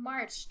together?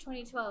 March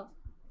 2012.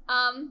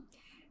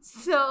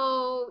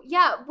 So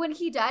yeah, when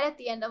he died at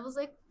the end, I was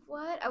like,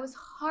 what? I was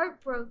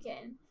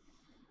heartbroken.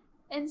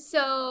 And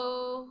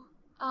so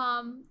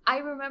I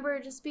remember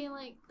just being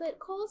like, but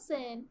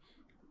Coulson,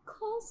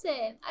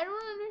 I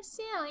don't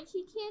understand. Like,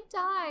 he can't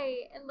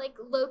die. And like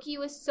Loki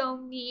was so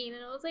mean,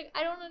 and I was like,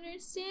 I don't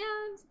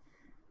understand.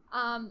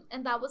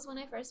 And that was when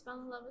I first fell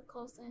in love with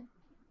Coulson.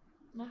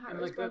 My heart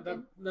And was like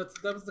broken.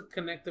 that was the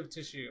connective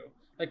tissue.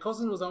 Like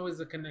Coulson was always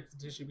the connective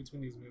tissue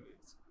between these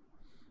movies.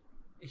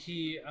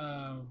 He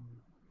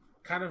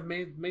kind of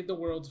made the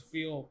world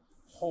feel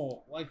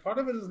whole. Like part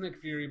of it is Nick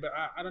Fury, but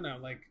I don't know.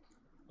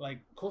 Like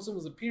Coulson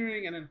was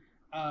appearing, and then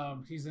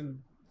he's in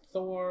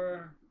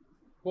Thor.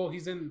 Well,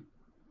 he's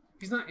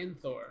not in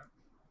Thor.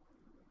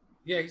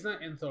 Yeah, he's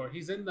not in Thor.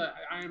 He's in the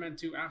Iron Man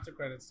 2 after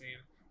credit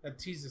scene that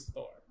teases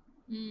Thor.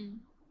 Mm.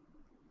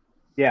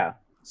 Yeah.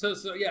 So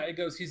yeah, it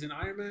goes. He's in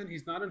Iron Man.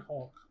 He's not in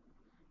Hulk.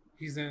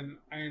 He's in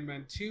Iron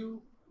Man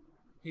 2.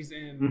 He's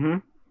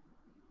in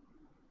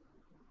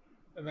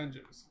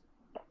Avengers.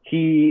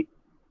 He's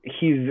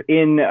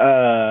in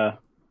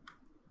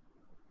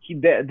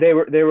they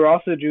were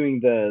also doing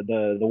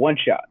the one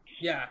shots.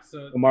 Yeah.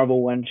 So The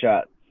Marvel one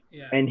shots.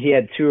 yeah, And he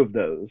had 2 of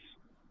those.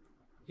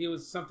 he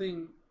was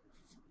something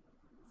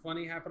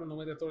funny happened on the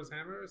way to Thor's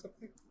hammer or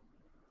something.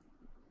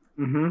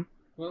 Mhm.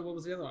 What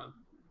was the other one?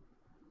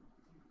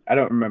 I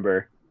don't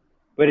remember.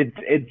 But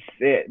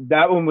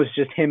that one was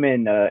just him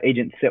and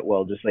Agent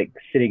Sitwell just like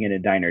sitting in a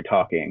diner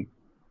talking.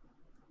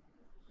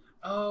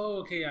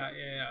 Oh, okay,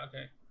 yeah,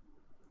 okay.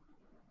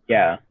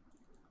 Yeah.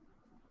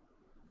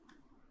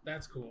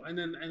 That's cool. And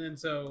then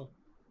so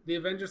the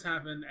Avengers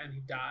happened and he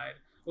died.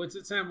 What's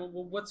it, Sam?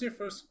 What's your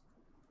first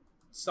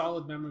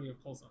solid memory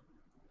of Coulson?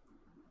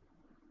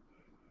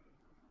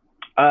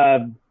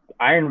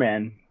 Iron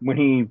Man, when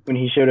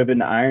he showed up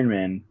in Iron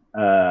Man,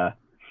 I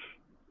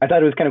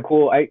thought it was kind of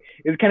cool. It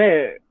was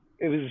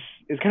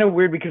kind of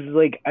weird because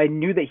like I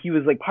knew that he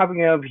was like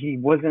popping up. He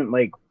wasn't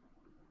like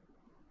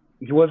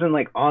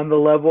on the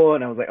level,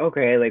 and I was like,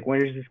 okay, like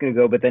when is this gonna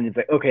go? But then it's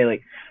like, okay,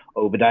 like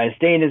Obadiah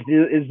Stane is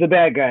the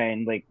bad guy,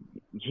 and like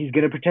he's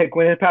gonna protect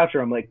Gwyneth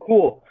Paltrow. I'm like,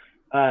 cool.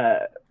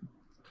 I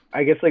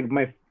guess like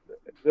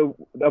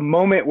the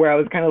moment where I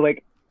was kind of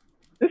like,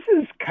 this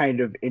is kind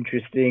of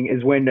interesting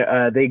is when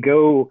they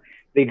go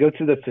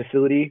to the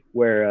facility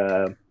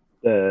where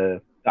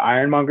the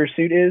Ironmonger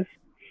suit is,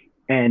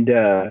 and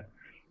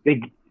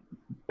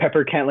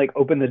Pepper can't like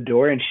open the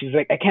door, and she's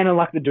like, I can't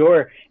unlock the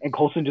door, and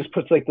Coulson just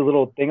puts like the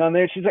little thing on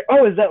there. She's like,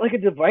 oh, is that like a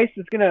device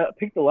that's gonna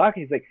pick the lock?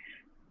 And he's like,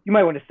 you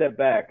might want to step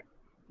back,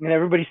 and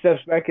everybody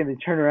steps back, and they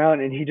turn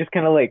around, and he just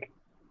kind of like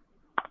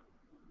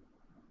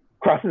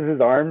crosses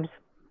his arms,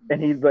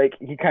 and he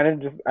kind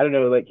of just, I don't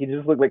know, like he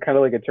just looked like kind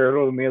of like a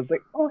turtle to me. I was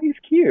like, oh, he's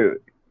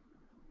cute.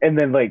 And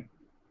then like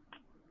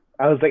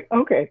I was like,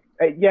 okay,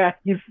 yeah,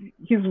 he's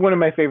one of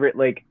my favorite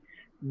like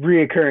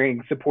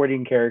reoccurring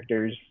supporting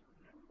characters.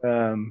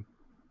 And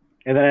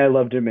then I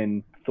loved him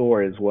in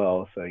Thor as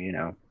well, so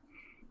yeah.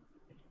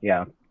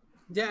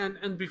 Yeah,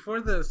 and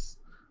before this,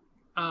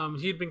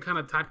 he'd been kind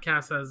of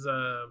typecast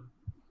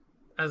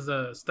as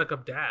a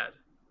stuck-up dad.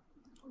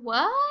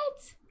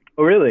 What?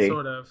 Oh, really?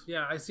 Sort of.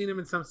 Yeah, I seen him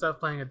in some stuff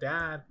playing a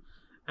dad,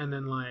 and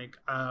then like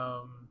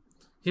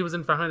he was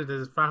in 500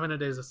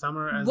 Days of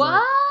Summer as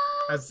what?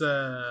 Like, as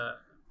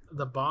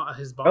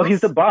his boss. Oh,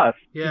 he's the boss.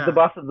 Yeah, he's the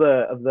boss of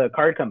the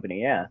card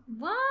company. Yeah.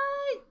 What?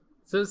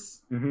 So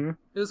it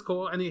was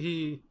cool, and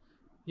he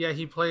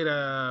played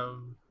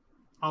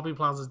Aubrey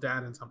Plaza's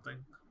dad in something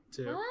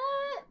too.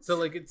 What? So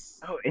like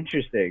it's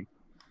interesting.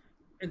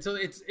 And so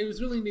it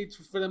was really neat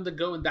for them to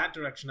go in that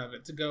direction of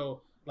it, to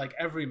go like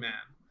everyman,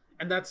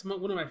 and that's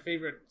one of my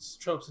favorite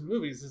tropes in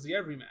movies is the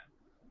everyman.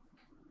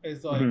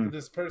 Is like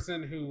this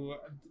person who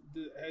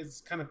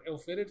is kind of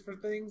ill-fitted for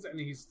things, and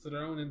he's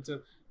thrown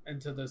into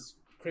this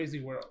crazy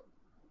world.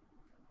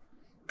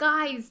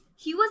 Guys,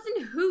 he was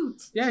in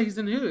Hoot. Yeah, he's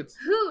in Hoot.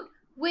 Hoot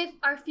with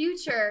our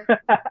future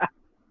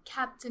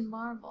Captain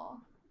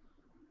Marvel.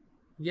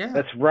 Yeah,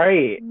 that's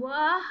right. What?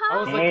 I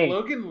was like,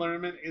 Logan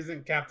Lerman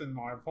isn't Captain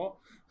Marvel.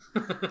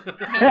 Oh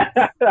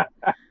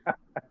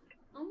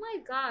my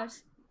gosh!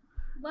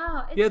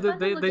 Wow. It's yeah, fun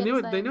to look they at knew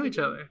his it. They knew each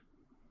IMDb. other.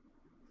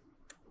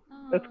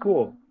 That's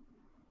cool.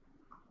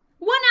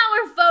 1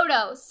 hour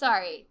photo.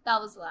 Sorry,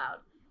 that was loud.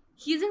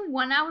 He's in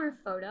 1 hour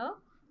photo.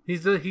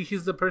 He's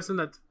the person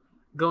that's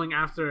going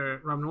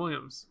after Robin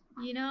Williams.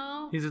 You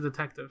know. He's a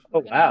detective.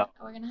 Wow.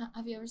 We're gonna.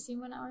 Have you ever seen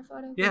 1 hour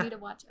photo? Yeah. We need to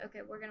watch it.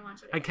 Okay, we're gonna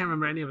watch it. I can't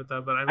remember any of it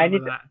though, but I I remember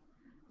need that.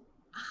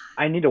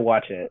 I need to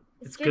watch it.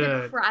 It It's scared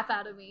good. the crap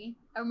out of me.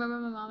 I remember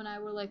my mom and I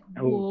were like,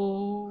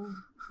 Oh. "Whoa."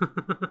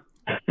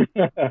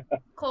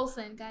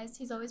 Coulson, guys,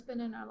 he's always been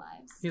in our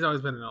lives. He's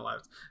always been in our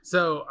lives.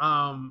 So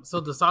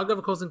the saga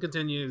of Coulson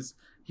continues.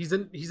 He's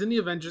in the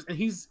Avengers, and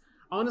he's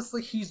one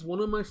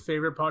of my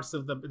favorite parts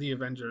of the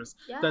Avengers.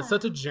 Yeah. That's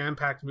such a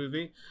jam-packed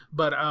movie,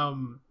 but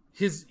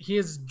he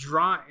is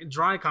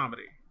dry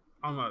comedy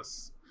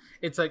almost.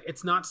 It's like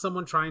it's not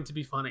someone trying to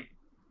be funny.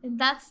 And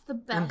that's the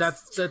best. And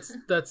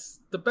that's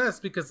the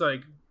best because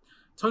like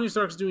Tony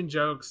Stark's doing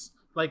jokes.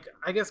 Like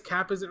I guess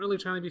Cap isn't really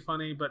trying to be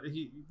funny, but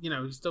he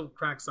still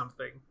cracks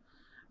something.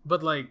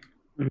 But like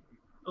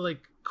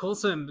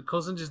Coulson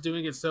just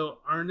doing it so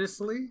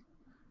earnestly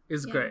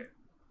is great.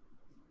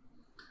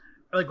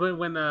 Like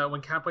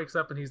when Cap wakes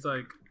up and he's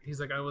like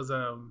I was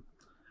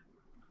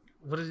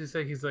what does he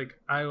say? He's like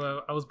I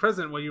was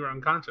present while you were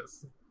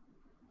unconscious.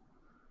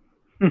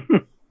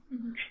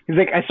 He's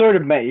like, I sort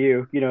of met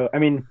you. I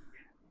mean,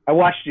 I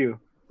watched you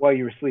while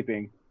you were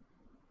sleeping.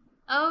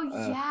 Oh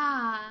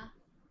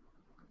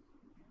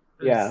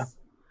yeah.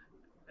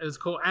 It was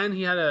cool, and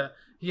he had a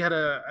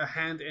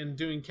hand in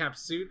doing Cap's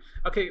suit.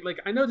 Okay,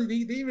 like I know that they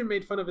even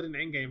made fun of it in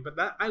Endgame, but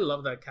I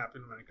love that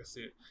Captain America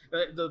suit.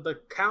 The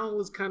cowl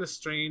is kind of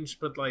strange,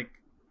 but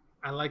like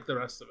I like the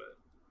rest of it.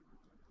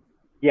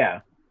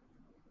 Yeah.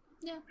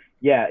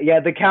 Yeah. Yeah.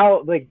 The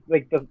cowl, like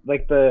the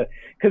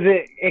because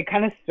it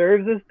kind of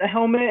serves as a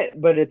helmet,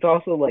 but it's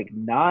also like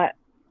not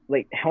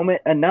like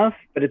helmet enough,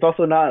 but it's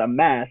also not a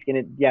mask,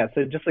 and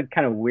so just like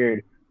kind of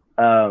weird.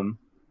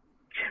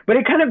 But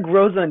it kind of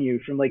grows on you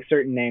from like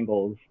certain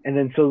angles, and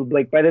then so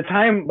like by the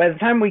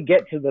time we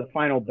get to the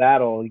final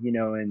battle,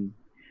 and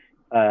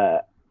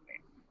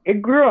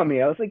it grew on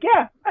me. I was like,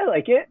 yeah, I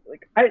like it.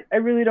 Like I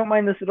really don't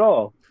mind this at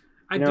all.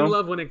 I do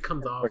love when it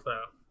comes off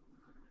though.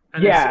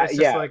 And it's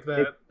just like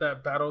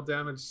that battle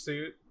damage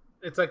suit.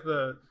 It's like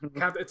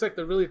it's like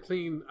the really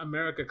clean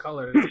America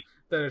colors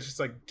that is just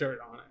like dirt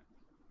on it.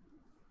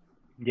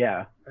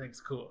 Yeah. I think it's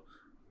cool.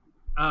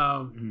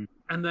 Mhm.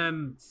 And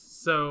then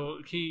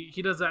so he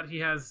does that.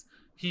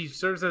 He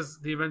serves as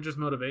the Avengers'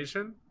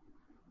 motivation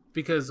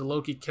because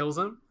Loki kills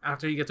him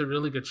after he gets a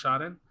really good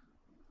shot in.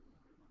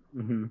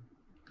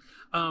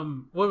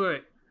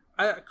 Wait.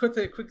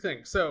 Quick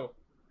thing. So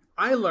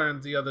I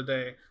learned the other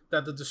day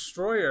that the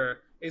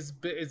Destroyer is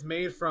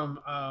made from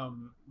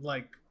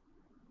like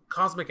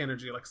cosmic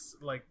energy, like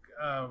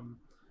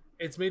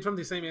it's made from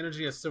the same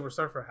energy as Silver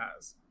Surfer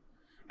has,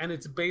 and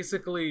it's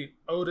basically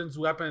Odin's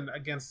weapon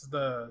against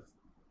the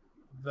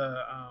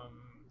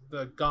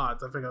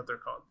gods. I forget what they're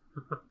called,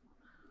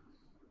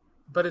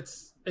 but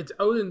it's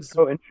Odin's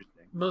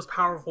most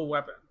powerful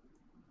weapon.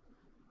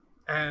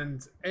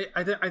 And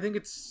I think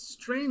it's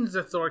strange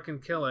that Thor can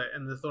kill it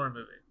in the Thor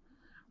movie,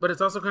 but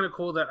it's also kind of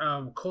cool that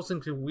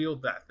Coulson can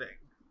wield that thing,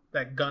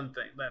 that gun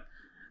thing,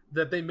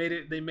 that they made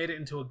it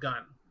into a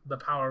gun, the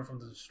power from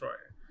the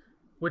Destroyer,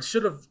 which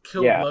should have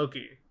killed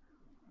Loki.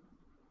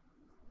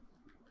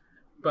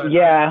 But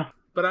I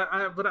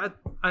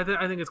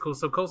think it's cool.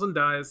 So Coulson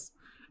dies,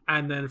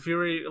 and then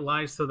Fury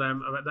lies to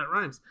them about that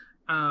rhymes,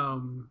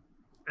 and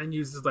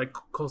uses like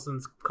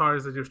Coulson's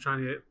cars that he was trying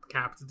to get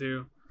Cap to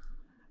do.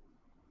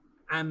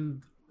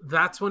 And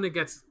that's when it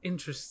gets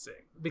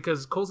interesting,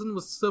 because Coulson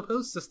was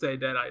supposed to stay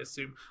dead, I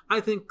assume.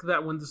 I think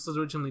that when this was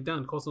originally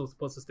done, Coulson was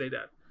supposed to stay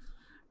dead.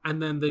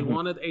 And then they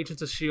wanted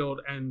Agents of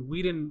S.H.I.E.L.D., and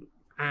Whedon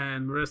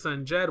and Marissa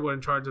and Jed were in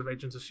charge of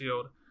Agents of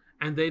S.H.I.E.L.D.,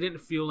 and they didn't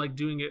feel like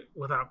doing it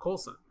without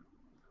Coulson.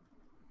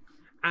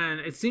 And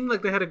it seemed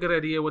like they had a good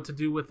idea what to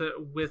do with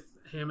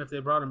him if they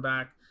brought him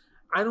back.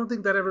 I don't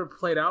think that ever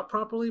played out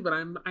properly, but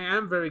I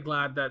am very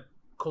glad that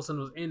Coulson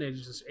was in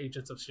Agents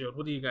of S.H.I.E.L.D.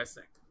 What do you guys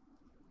think?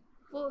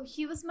 Well,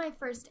 he was my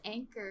first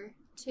anchor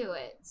to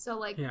it. So,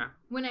 like,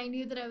 when I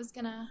knew that I was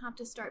going to have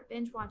to start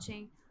binge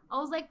watching, I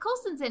was like,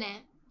 Coulson's in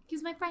it.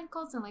 He's my friend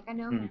Coulson. Like, I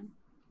know him.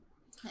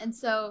 And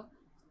so,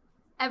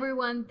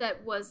 everyone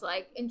that was,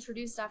 like,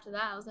 introduced after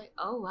that, I was like,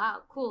 oh,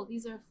 wow, cool.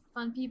 These are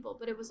fun people.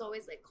 But it was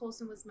always, like,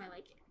 Coulson was my,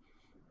 like,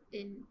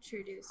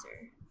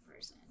 introducer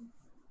person.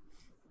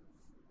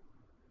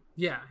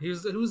 Yeah,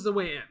 who's the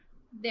way in.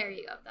 There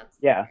you go. That's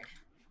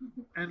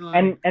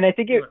and I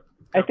think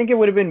it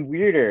would have been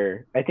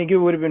weirder. I think it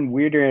would have been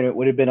weirder, and it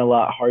would have been a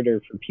lot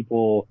harder for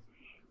people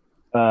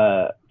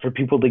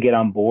to get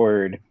on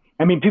board.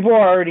 I mean, people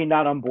are already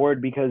not on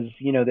board because,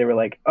 you know, they were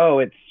like, oh,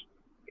 it's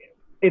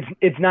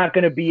not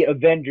going to be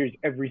Avengers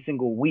every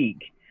single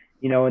week,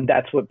 you know, and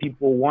that's what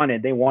people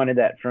wanted. They wanted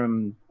that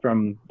from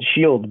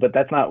S.H.I.E.L.D., but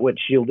that's not what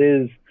S.H.I.E.L.D.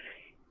 is.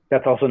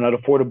 That's also not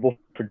affordable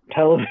for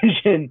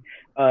television.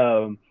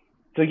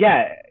 So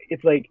yeah,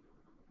 it's like,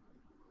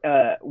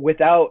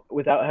 without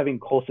having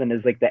Coulson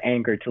as like the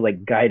anchor to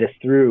like guide us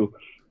through,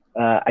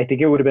 I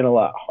think it would have been a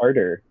lot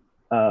harder.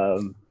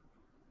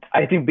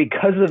 I think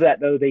because of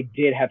that, though, they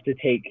did have to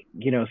take,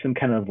 you know, some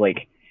kind of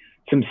like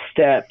some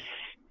steps,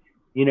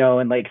 you know,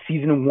 and like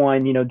season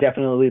 1, you know,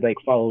 definitely like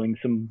following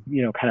some,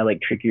 you know, kind of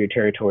like trickier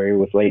territory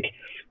with like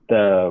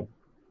the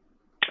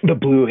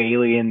blue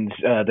aliens,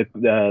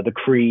 the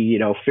Kree, you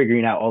know,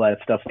 figuring out all that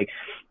stuff, like,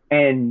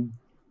 and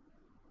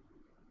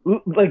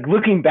like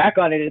looking back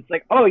on it, it's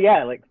like, oh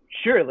yeah, like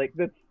sure, like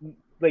that's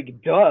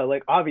like duh,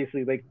 like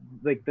obviously, like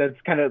that's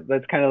kind of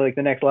like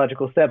the next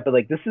logical step, but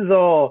like this is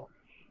all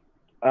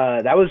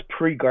that was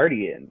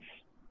pre-Guardians,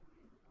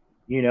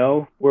 you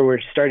know, where we're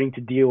starting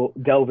to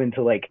delve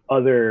into like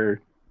other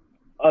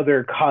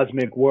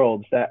cosmic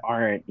worlds that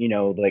aren't, you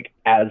know, like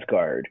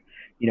Asgard,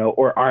 you know,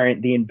 or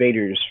aren't the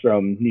invaders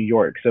from New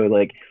York. So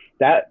like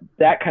that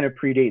kind of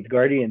predates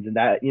Guardians, and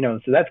that, you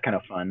know, so that's kind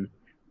of fun,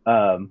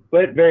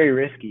 but very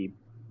risky.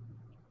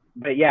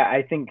 But yeah,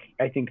 I think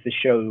the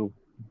show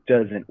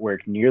doesn't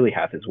work nearly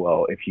half as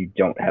well if you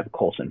don't have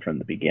Coulson from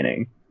the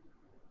beginning.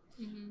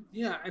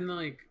 Yeah, and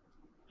like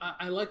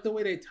I like the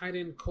way they tied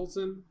in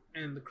Coulson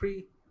and the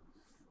Kree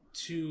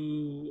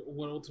to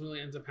what ultimately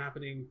ends up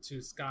happening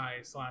to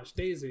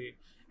Skye/Daisy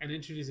and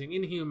introducing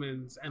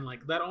Inhumans, and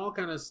like that all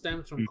kind of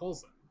stems from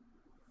Coulson.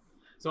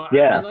 So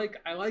yeah.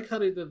 I like how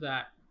they did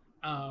that.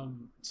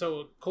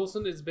 So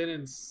Coulson has been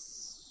in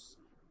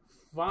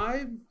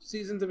 5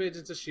 seasons of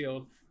Agents of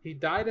S.H.I.E.L.D. He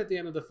died at the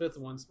end of the 5th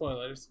one.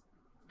 Spoilers.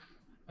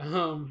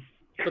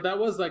 But that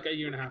was like a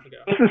year and a half ago.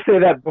 Just to say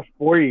that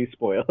before you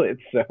spoil it,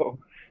 so.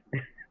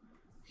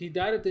 He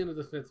died at the end of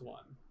the 5th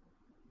one.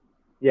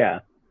 Yeah.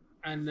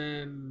 And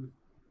then,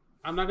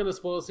 I'm not going to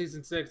spoil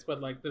season 6,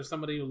 but like there's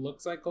somebody who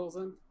looks like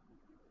Coulson.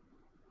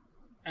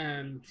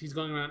 And he's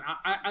going around.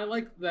 I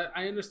like that.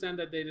 I understand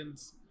that they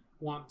didn't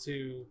want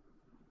to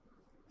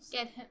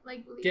get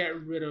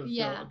rid of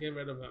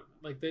him.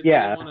 Like they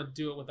didn't want to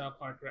do it without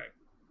Clark Gregg.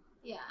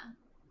 Yeah.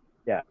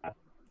 Yeah.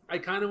 I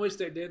kind of wish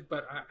they did,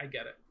 but I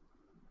get it.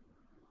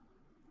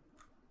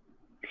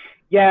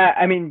 Yeah,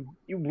 I mean,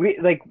 we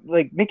like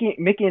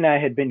Mickey and I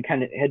had been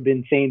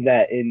saying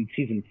that in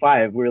season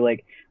 5. We're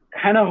like,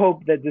 kind of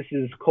hope that this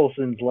is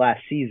Coulson's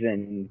last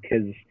season,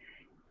 because,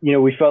 you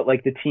know, we felt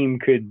like the team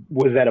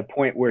was at a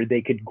point where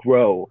they could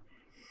grow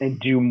and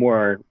do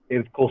more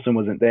if Coulson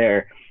wasn't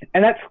there,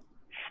 and that's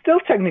still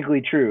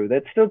technically true.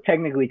 That's still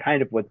technically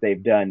kind of what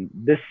they've done.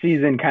 This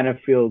season kind of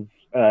feels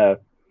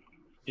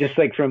just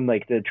like from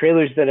like the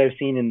trailers that I've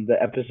seen and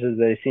the episodes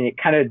that I've seen, it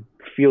kind of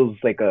feels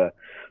like a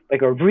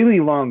really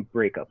long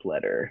breakup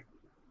letter.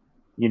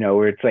 You know,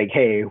 where it's like,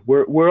 hey,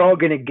 we're all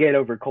gonna get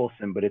over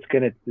Coulson, but it's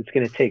gonna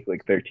take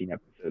like 13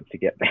 episodes to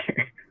get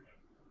there.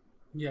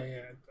 Yeah,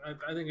 I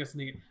think that's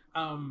neat.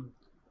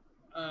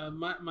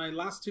 My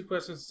last two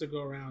questions to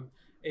go around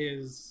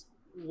is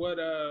what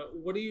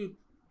do you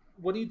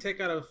take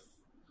out of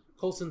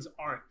Coulson's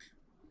arc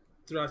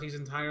throughout his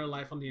entire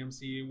life on the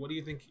MCU? What do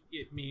you think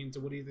it means, or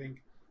what do you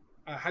think?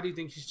 How do you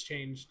think he's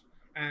changed?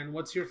 And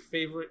what's your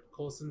favorite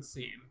Coulson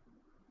scene?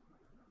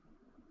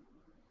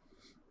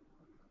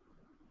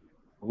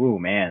 Ooh,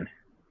 man.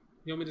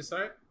 You want me to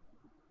start?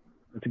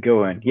 That's a good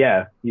one.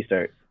 Yeah, you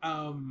start.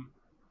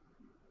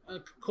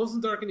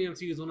 Coulson's arc in the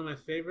MCU is one of my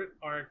favorite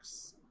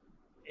arcs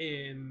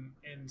in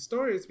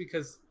stories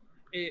because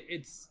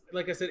it's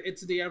like I said,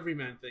 it's the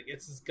everyman thing.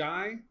 It's this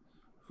guy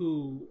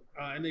who,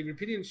 and they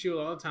repeat it in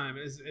S.H.I.E.L.D. all the time,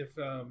 is if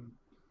a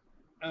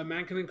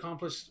man can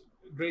accomplish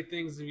great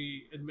things if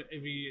he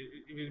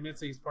admits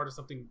that he's part of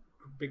something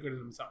bigger than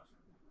himself.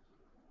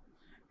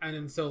 And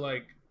then so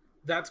like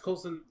that's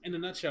Coulson in a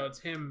nutshell. It's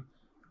him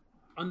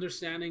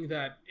understanding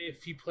that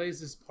if he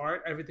plays his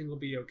part, everything will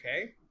be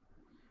okay.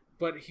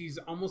 But he's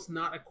almost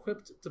not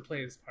equipped to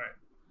play his part.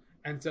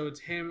 And so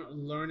it's him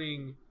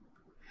learning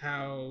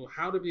how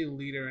to be a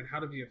leader and how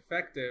to be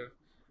effective,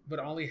 but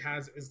all he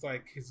has is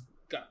like his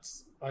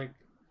guts. Like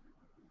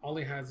all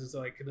he has is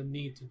like the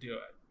need to do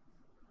it.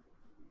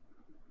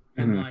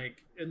 And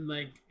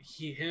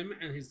him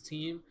and his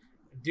team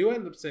do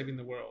end up saving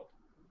the world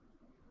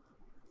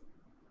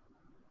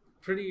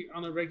pretty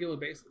on a regular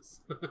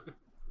basis.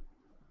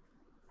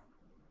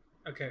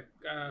 Okay,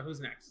 who's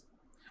next?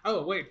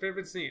 Oh wait,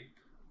 favorite scene.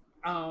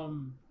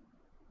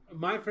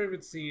 My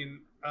favorite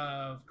scene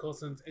of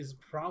Coulson's is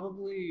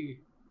probably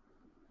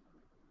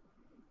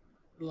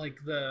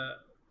like the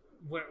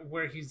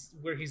where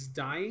he's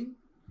dying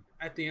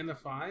at the end of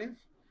 5,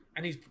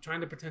 and he's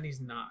trying to pretend he's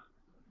not.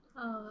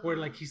 Where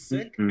like he's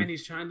sick and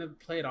he's trying to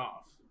play it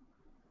off.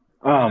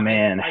 Oh,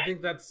 man. I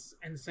think that's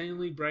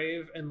insanely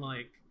brave, and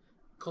like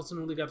Coulson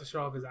really got to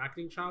show off his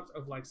acting chops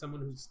of like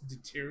someone who's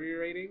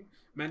deteriorating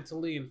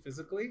mentally and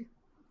physically.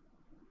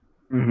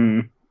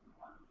 Mm-hmm.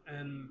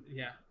 And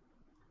yeah.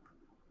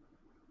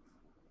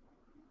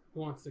 Who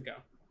wants to go?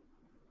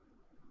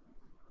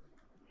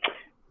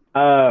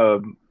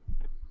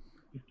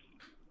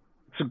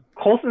 So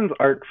Coulson's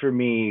arc for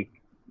me,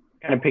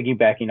 kind of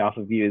piggybacking off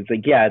of you, is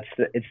like, yeah,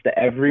 it's the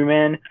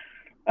everyman,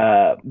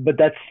 but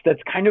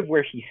that's kind of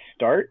where he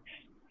starts,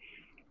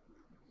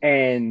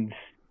 and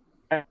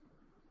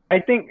I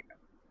think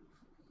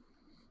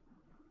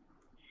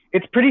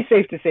it's pretty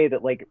safe to say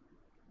that like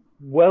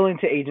well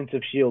into Agents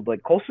of S.H.I.E.L.D.,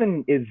 like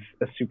Coulson is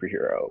a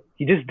superhero.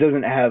 He just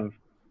doesn't have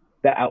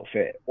the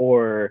outfit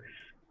or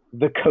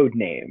the code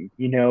name,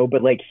 you know,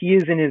 but like he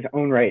is in his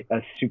own right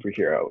a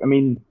superhero. I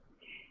mean,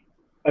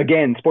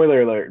 again,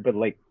 spoiler alert, but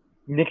like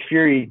Nick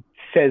Fury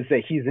says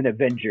that he's an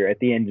Avenger at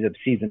the end of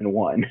season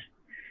 1.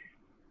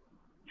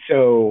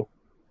 So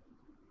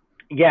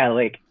yeah,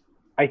 like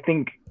I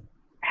think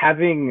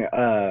having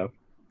I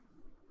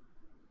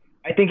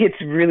think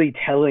it's really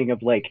telling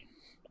of like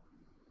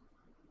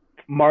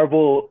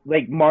Marvel's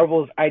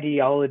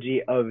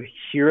ideology of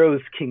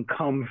heroes can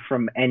come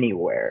from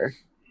anywhere,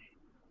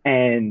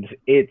 and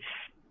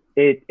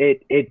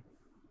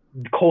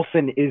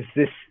Coulson is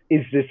this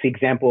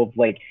example of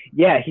like,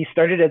 yeah, he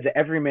started as an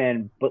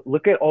everyman, but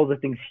look at all the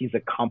things he's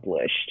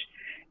accomplished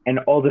and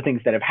all the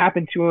things that have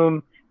happened to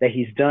him that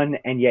he's done,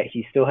 and yet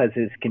he still has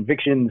his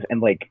convictions, and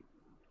like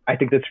I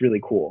think that's really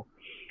cool.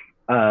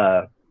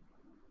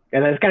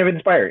 And that's kind of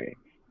inspiring.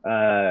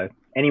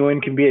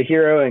 Anyone can be a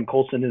hero, and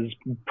Coulson is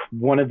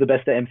one of the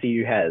best that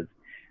MCU has.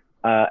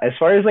 As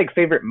far as like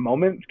favorite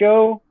moments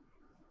go,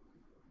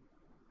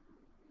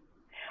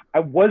 I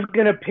was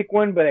gonna pick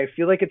one, but I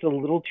feel like it's a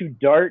little too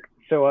dark,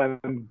 so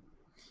I'm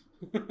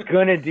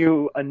gonna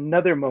do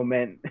another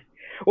moment.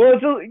 Well,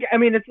 it's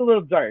a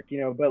little dark,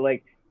 you know, but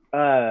like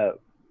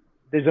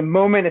there's a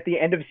moment at the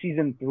end of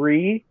season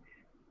 3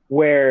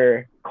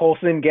 where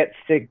Coulson gets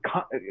to,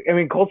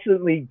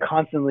 Coulson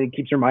constantly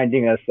keeps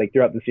reminding us, like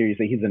throughout the series,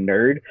 that he's a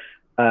nerd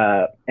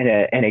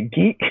and a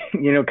geek,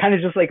 you know, kind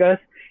of just like us.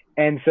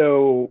 And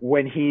so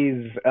when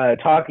he's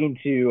talking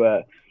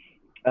to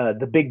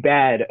the big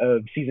bad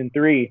of season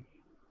 3,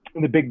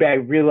 the big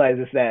bad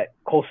realizes that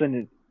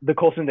the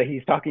Coulson that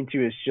he's talking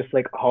to is just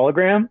like a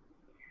hologram.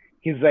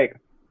 He's like,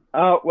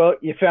 oh, well,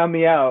 you found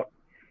me out.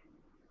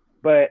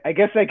 But I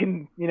guess I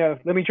can, you know,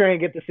 let me try and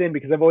get this in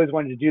because I've always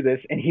wanted to do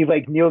this. And he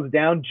like kneels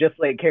down just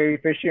like Carrie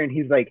Fisher, and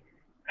he's like,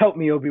 help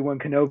me, Obi-Wan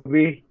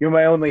Kenobi. You're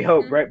my only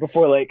hope, right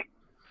before like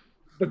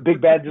the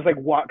big bad just like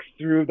walks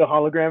through the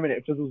hologram and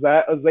it fizzles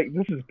out. I was like,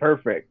 this is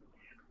perfect.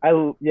 I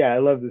love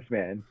this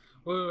man.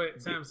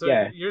 Wait, Sam. So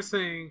you're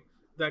saying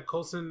that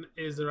Coulson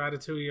is the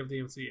Ratatouille of the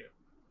MCU?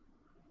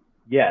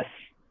 Yes.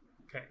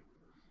 Okay.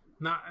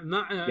 Not.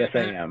 Yes, I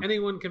am.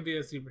 Anyone can be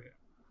a superhero.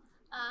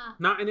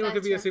 Not anyone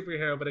could be a gotcha.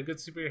 superhero, but a good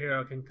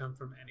superhero can come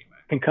from anywhere.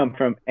 Can come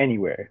from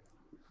anywhere.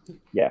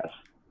 Yes.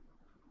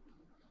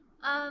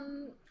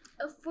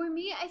 For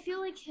me, I feel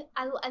like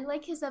I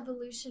like his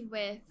evolution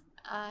with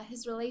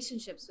his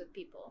relationships with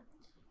people,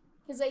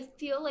 because I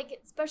feel like,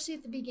 especially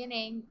at the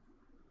beginning,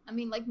 I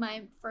mean, like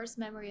my first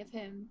memory of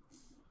him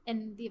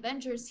in the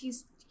Avengers,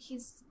 he's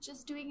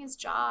just doing his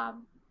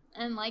job,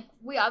 and like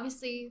we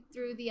obviously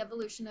through the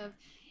evolution of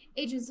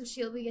Agents of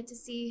Shield, we get to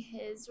see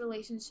his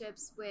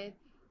relationships with,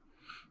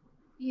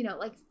 you know,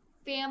 like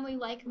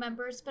family-like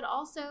members, but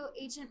also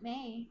Agent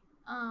May,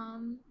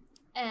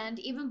 and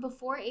even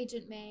before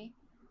Agent May,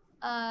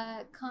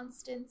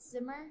 Constance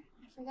Zimmer.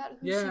 I forgot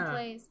who she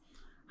plays.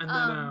 And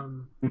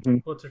then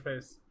Mhm. what's her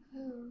face?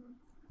 Who?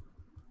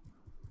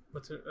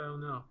 What's her? Oh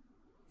no,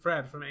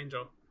 Fred from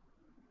Angel.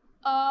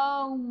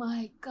 Oh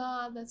my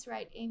god, that's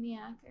right, Amy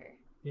Acker.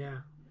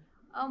 Yeah.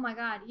 Oh my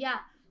god, yeah.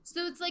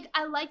 So it's like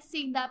I like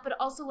seeing that, but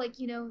also like,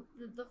 you know,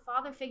 the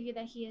father figure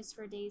that he is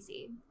for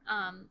Daisy,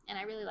 and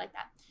I really like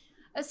that.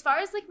 As far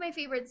as like my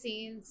favorite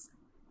scenes,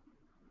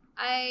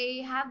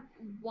 I have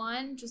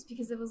one just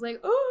because it was like,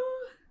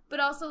 oh, but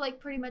also like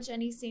pretty much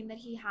any scene that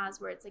he has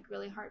where it's like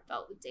really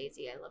heartfelt with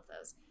Daisy. I love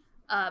those.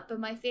 But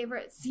my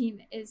favorite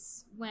scene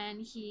is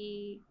when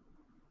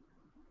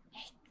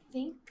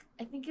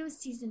I think it was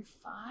season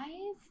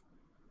 5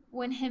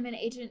 when him and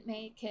Agent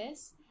May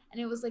kiss, and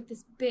it was like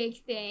this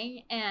big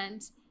thing,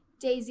 and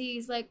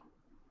Daisy's like,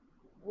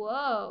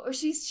 whoa, or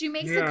she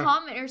makes a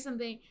comment or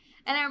something,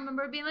 and I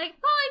remember being like,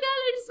 oh my god,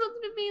 I just want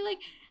them to be like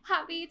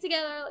happy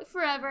together like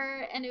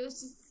forever, and it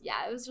was just,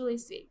 yeah, it was really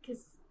sweet,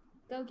 because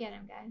go get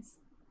him, guys.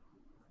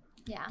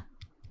 Yeah.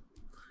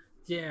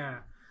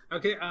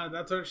 Okay,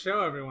 that's our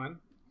show, everyone.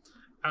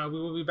 We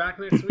will be back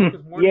next week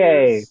with more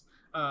Yay. news.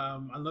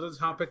 Another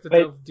topic to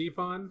delve deep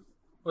on.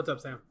 What's up,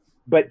 Sam?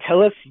 But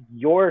tell us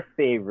your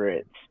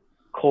favorite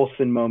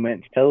Coulson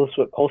moments. Tell us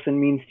what Coulson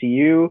means to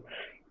you.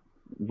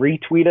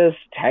 Retweet us,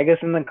 tag us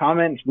in the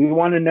comments. We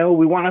want to know.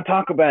 We want to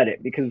talk about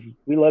it because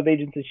we love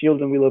Agents of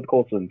S.H.I.E.L.D. and we love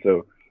Coulson.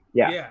 So,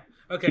 yeah.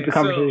 Okay. Keep the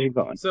conversation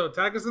going. So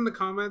tag us in the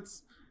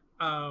comments,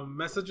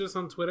 message us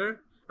on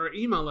Twitter, or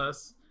email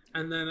us,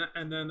 and then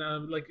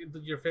like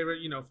your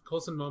favorite, you know,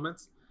 Coulson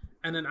moments.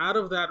 And then out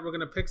of that, we're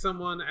gonna pick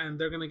someone, and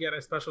they're gonna get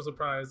a special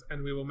surprise,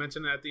 and we will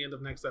mention it at the end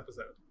of next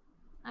episode.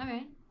 All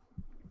right.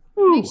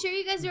 Woo. Make sure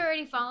you guys are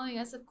already following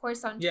us, of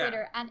course, on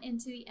Twitter and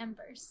Into the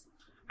Embers.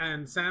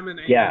 And Sam and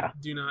Amy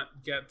do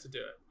not get to do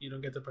it. You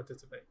don't get to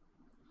participate.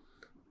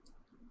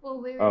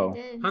 Well, we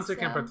already did. Hunter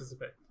can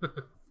participate.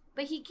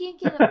 But he can't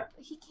get a present.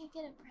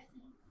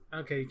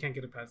 Okay, you can't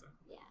get a present.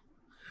 Yeah.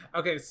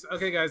 Okay,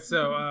 guys.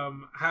 So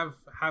have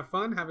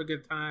fun, have a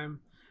good time.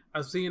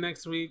 I'll see you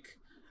next week.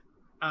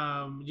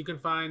 You can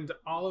find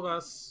all of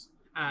us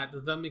at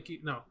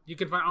you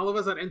can find all of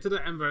us at Into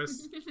the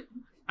Embers.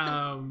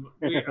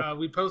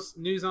 We post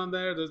news on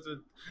there.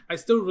 I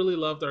still really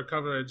loved our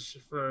coverage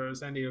for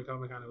San Diego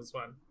Comic-Con. It was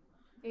fun.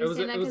 It was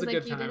a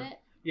good time.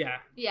 Yeah.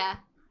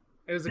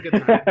 It was a good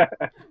time.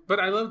 But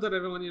I love that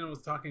everyone, you know,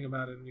 was talking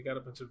about it, and we got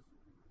a bunch of.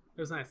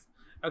 It was nice.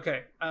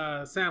 Okay,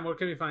 Sam, where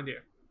can we find you?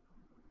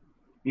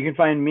 You can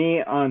find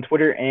me on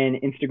Twitter and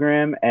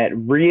Instagram at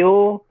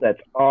Reel. That's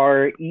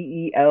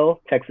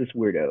REEL Texas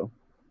Weirdo.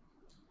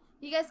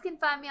 You guys can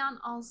find me on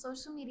all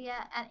social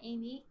media at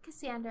Amy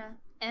Cassandra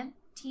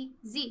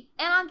MTZ,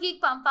 and on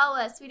Geek Bomb. Follow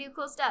us. We do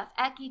cool stuff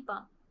at Geek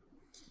Bomb.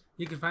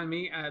 You can find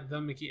me at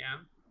the Mickey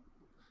M.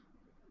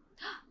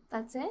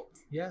 That's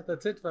it? Yeah,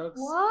 that's it, folks.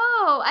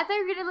 Whoa! I thought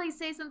you were gonna like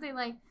say something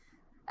like,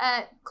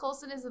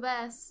 Coulson is the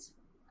best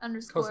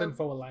 _. Coulson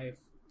for life.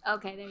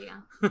 Okay, there you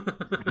go.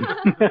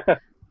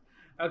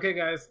 Okay,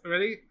 guys,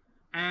 ready?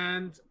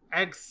 And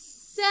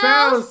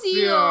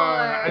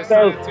Excelsior!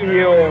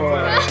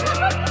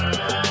 Excelsior!